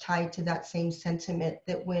much tied to that same sentiment,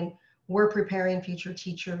 that when we're preparing future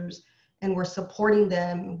teachers and we're supporting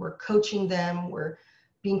them, we're coaching them, we're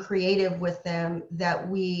being creative with them, that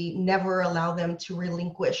we never allow them to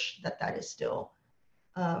relinquish that is still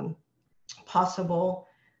possible.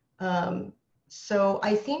 So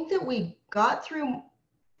I think that we got through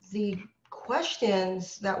the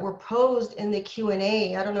questions that were posed in the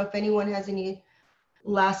Q&A. I don't know if anyone has any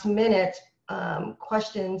last minute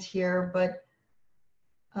questions here, but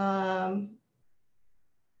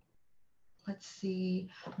let's see.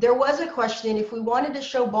 There was a question if we wanted to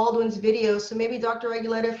show Baldwin's video. So maybe Dr.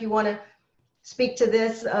 Aguilera, if you want to speak to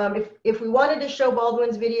this, if we wanted to show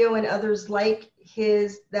Baldwin's video and others like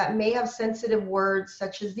his that may have sensitive words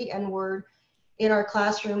such as the N-word in our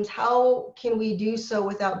classrooms, how can we do so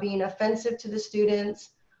without being offensive to the students?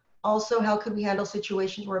 Also, how could we handle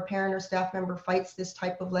situations where a parent or staff member fights this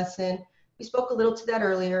type of lesson? We spoke a little to that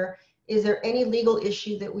earlier. Is there any legal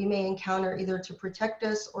issue that we may encounter either to protect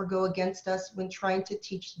us or go against us when trying to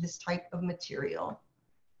teach this type of material?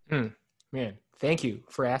 Man, thank you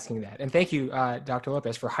for asking that. And thank you, Dr.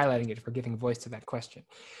 Lopez, for highlighting it, for giving voice to that question.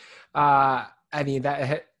 I mean,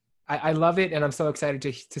 I love it. And I'm so excited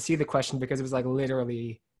to see the question, because it was like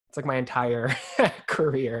literally, it's like my entire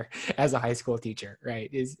career as a high school teacher, right,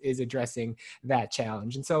 is addressing that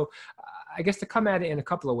challenge. And so I guess to come at it in a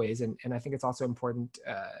couple of ways, and I think it's also important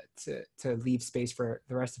to leave space for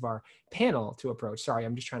the rest of our panel to approach. Sorry,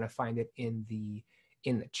 I'm just trying to find it in the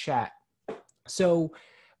chat. So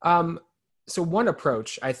one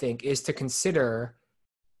approach, I think, is to consider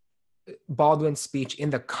Baldwin's speech in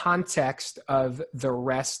the context of the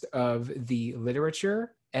rest of the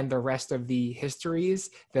literature and the rest of the histories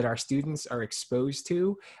that our students are exposed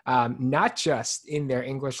to, not just in their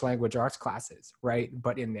English language arts classes, right,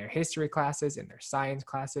 but in their history classes, in their science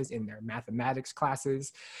classes, in their mathematics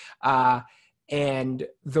classes. And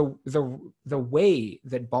the way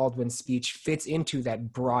that Baldwin's speech fits into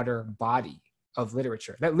that broader body of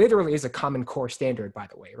literature. That literally is a Common Core standard, by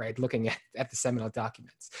the way, right? Looking at the seminal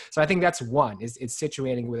documents. So I think that's one, is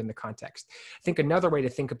situating within the context. I think another way to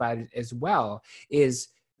think about it as well is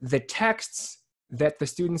the texts that the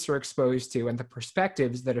students are exposed to and the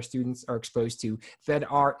perspectives that our students are exposed to that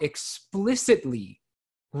are explicitly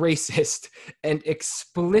racist and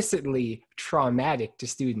explicitly traumatic to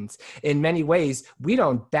students. In many ways, we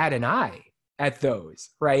don't bat an eye at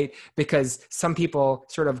those, right? Because some people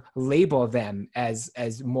sort of label them as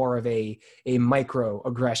more of a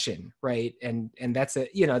microaggression, right? And that's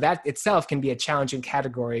that itself can be a challenging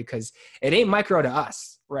category because it ain't micro to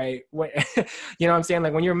us, right? You know what I'm saying?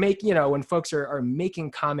 Like when you're when folks are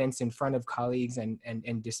making comments in front of colleagues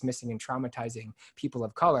and dismissing and traumatizing people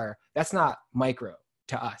of color, that's not micro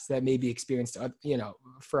to us. That may be experienced,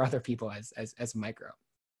 for other people as micro.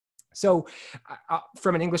 So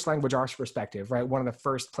from an English language arts perspective, right, one of the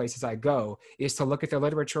first places I go is to look at the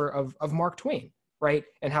literature of Mark Twain, right,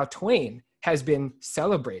 and how Twain has been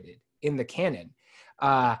celebrated in the canon,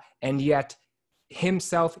 and yet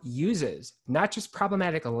himself uses not just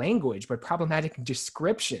problematic language, but problematic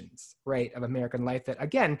descriptions, right, of American life that,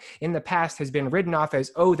 again, in the past has been written off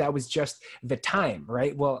as, oh, that was just the time,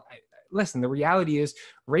 right? Well, listen, the reality is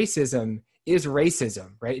racism is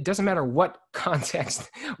racism, right? It doesn't matter what context,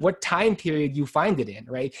 what time period you find it in,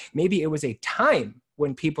 right? Maybe it was a time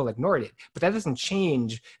when people ignored it, but that doesn't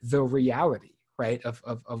change the reality, right,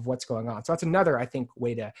 of what's going on. So that's another, I think,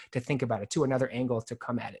 way to think about it too, another angle to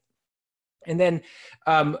come at it. And then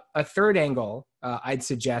a third angle I'd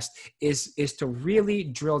suggest is to really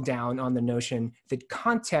drill down on the notion that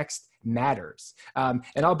context matters. And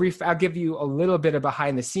I'll give you a little bit of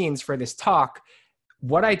behind the scenes for this talk.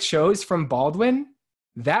 What I chose from Baldwin,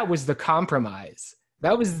 that was the compromise.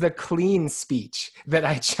 That was the clean speech that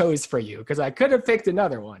I chose for you, because I could have picked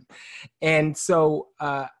another one. And so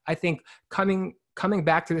I think coming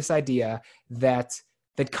back to this idea that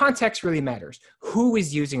context really matters. Who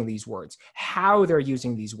is using these words, how they're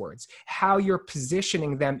using these words, how you're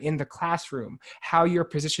positioning them in the classroom, how you're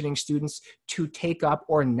positioning students to take up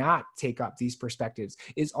or not take up these perspectives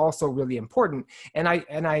is also really important. And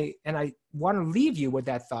I want to leave you with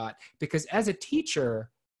that thought, because as a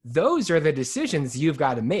teacher, those are the decisions you've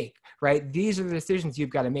got to make, right? These are the decisions you've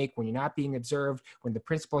got to make when you're not being observed, when the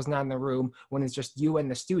principal's not in the room, when it's just you and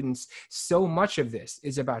the students. So much of this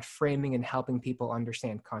is about framing and helping people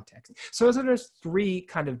understand context. So those are just three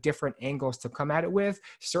kind of different angles to come at it with.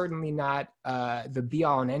 Certainly not the be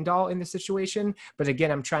all and end all in the situation, but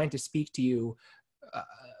again, I'm trying to speak to you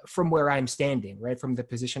from where I'm standing, right? From the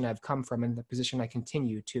position I've come from and the position I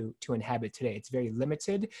continue to inhabit today. It's very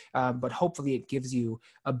limited, but hopefully it gives you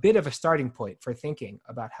a bit of a starting point for thinking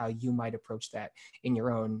about how you might approach that in your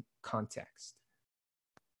own context.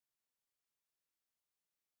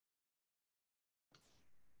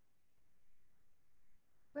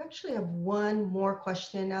 We actually have one more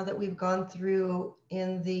question now that we've gone through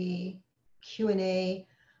in the Q&A.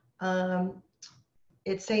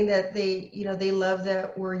 It's saying that they love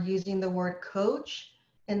that we're using the word coach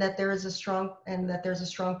and that there's a strong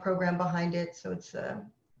program behind it. So it's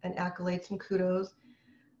an accolade, some kudos.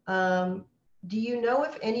 Do you know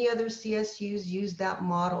if any other CSUs use that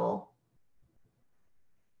model?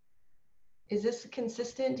 Is this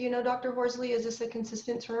consistent? Do you know, Dr. Horsley, is this a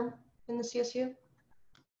consistent term in the CSU?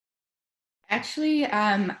 Actually,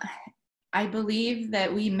 I believe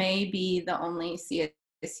that we may be the only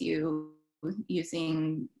CSU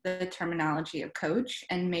using the terminology of coach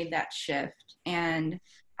and made that shift. And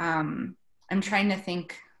I'm trying to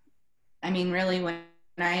think, I mean, really when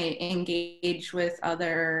I engage with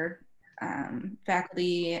other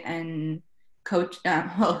faculty and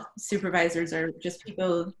supervisors or just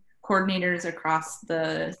people, coordinators across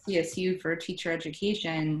the CSU for teacher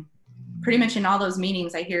education, pretty much in all those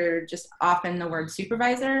meetings, I hear just often the word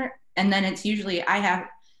supervisor. And then it's usually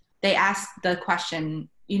they ask the question,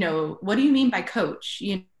 what do you mean by coach?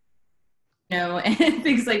 And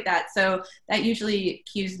things like that. So that usually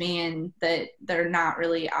cues me in that they're not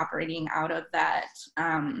really operating out of that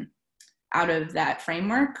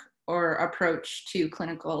framework or approach to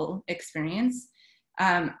clinical experience.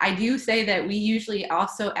 I do say that we usually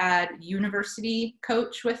also add university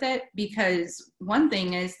coach with it, because one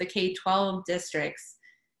thing is the K-12 districts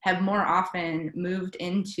have more often moved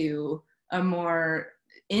into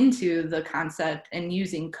the concept and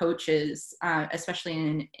using coaches,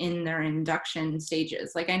 especially in their induction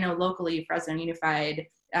stages. Like I know locally, Fresno Unified,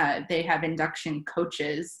 they have induction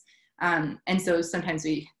coaches. And so sometimes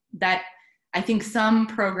I think some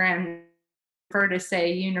programs prefer to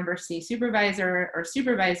say university supervisor or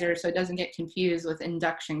supervisor so it doesn't get confused with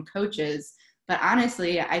induction coaches. But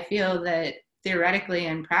honestly, I feel that theoretically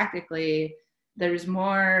and practically, there's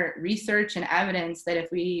more research and evidence that if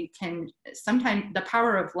we can, sometimes the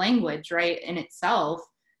power of language, right, in itself,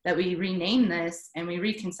 that we rename this and we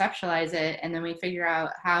reconceptualize it and then we figure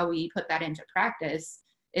out how we put that into practice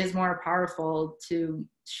is more powerful to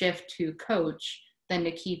shift to coach than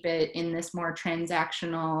to keep it in this more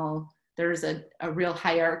transactional, there's a real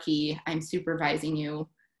hierarchy, I'm supervising you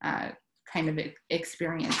kind of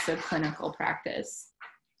experience of clinical practice.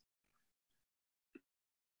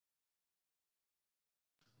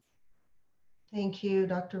 Thank you,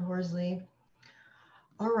 Dr. Horsley.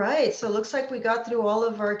 All right, so it looks like we got through all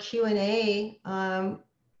of our Q&A.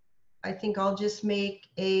 I think I'll just make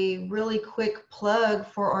a really quick plug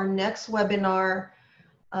for our next webinar.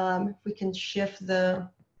 If we can shift the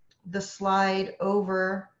slide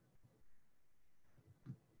over.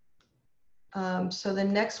 So the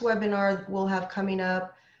next webinar we'll have coming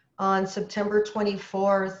up on September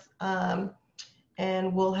 24th,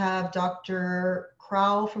 and we'll have Dr.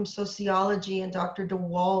 Crowell from sociology and Dr.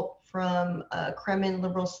 DeWalt from Kremen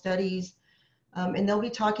Liberal Studies. And they'll be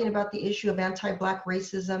talking about the issue of anti-Black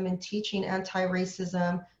racism and teaching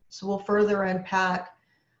anti-racism. So we'll further unpack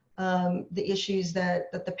the issues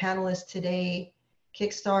that the panelists today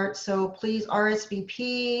kickstart. So please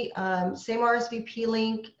RSVP, same RSVP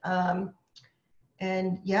link.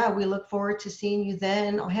 And yeah, we look forward to seeing you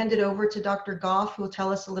then. I'll hand it over to Dr. Goff, who will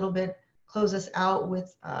tell us a little bit, close us out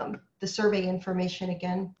with the survey information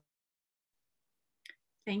again.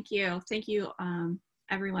 Thank you,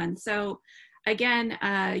 everyone. So again,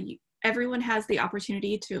 everyone has the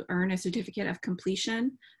opportunity to earn a certificate of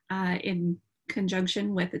completion in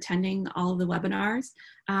conjunction with attending all of the webinars.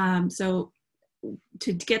 So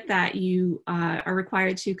to get that, you are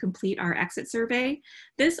required to complete our exit survey.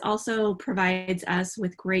 This also provides us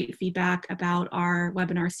with great feedback about our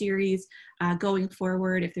webinar series going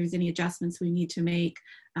forward, if there's any adjustments we need to make.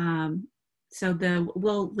 So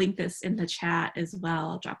we'll link this in the chat as well.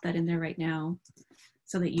 I'll drop that in there right now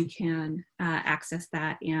so that you can access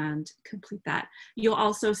that and complete that. You'll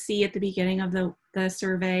also see at the beginning of the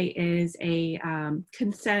survey is a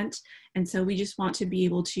consent. And so we just want to be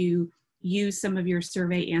able to use some of your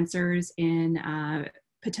survey answers in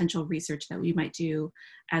potential research that we might do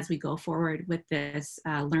as we go forward with this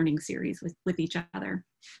learning series with each other.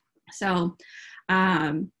 So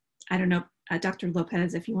I don't know, Dr.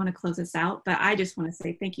 Lopez, if you want to close us out, but I just want to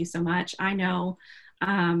say thank you so much. I know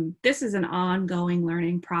this is an ongoing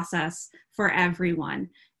learning process for everyone.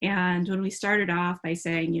 And when we started off by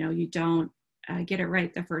saying, you know, you don't get it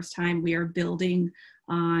right the first time, we are building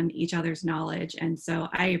on each other's knowledge. And so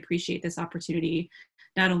I appreciate this opportunity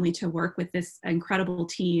not only to work with this incredible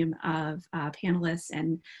team of panelists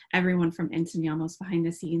and everyone from Enseñamos behind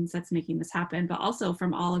the scenes that's making this happen, but also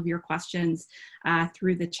from all of your questions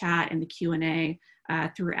through the chat and the Q&A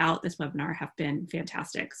throughout this webinar have been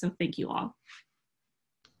fantastic. So thank you all.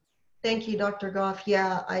 Thank you, Dr. Goff.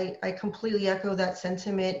 Yeah, I completely echo that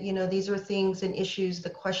sentiment. You know, these are things and issues, the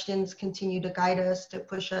questions continue to guide us, to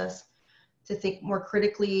push us to think more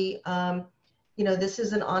critically. You know, this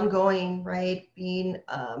is an ongoing, right? Being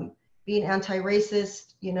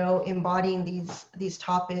anti-racist, you know, embodying these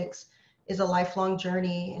topics is a lifelong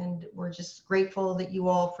journey, and we're just grateful that you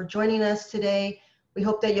all for joining us today. We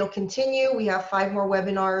hope that you'll continue. We have 5 more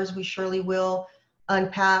webinars. We surely will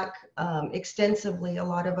unpack extensively a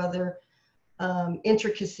lot of other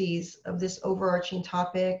intricacies of this overarching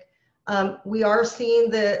topic. We are seeing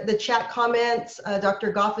the chat comments.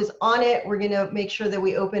 Dr. Goff is on it. We're going to make sure that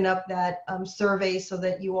we open up that survey so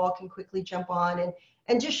that you all can quickly jump on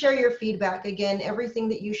and just share your feedback. Again, everything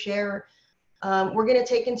that you share, we're going to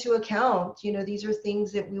take into account. You know, these are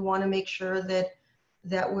things that we want to make sure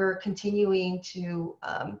that we're continuing to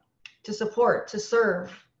support, to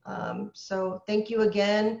serve. So thank you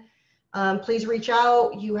again. Please reach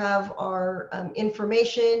out. You have our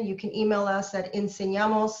information. You can email us at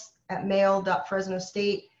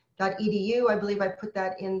enseñamos@mail.fresnostate.edu. I believe I put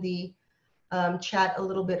that in the chat a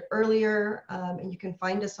little bit earlier, and you can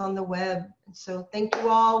find us on the web. So thank you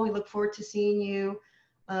all. We look forward to seeing you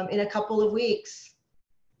in a couple of weeks.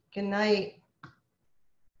 Good night.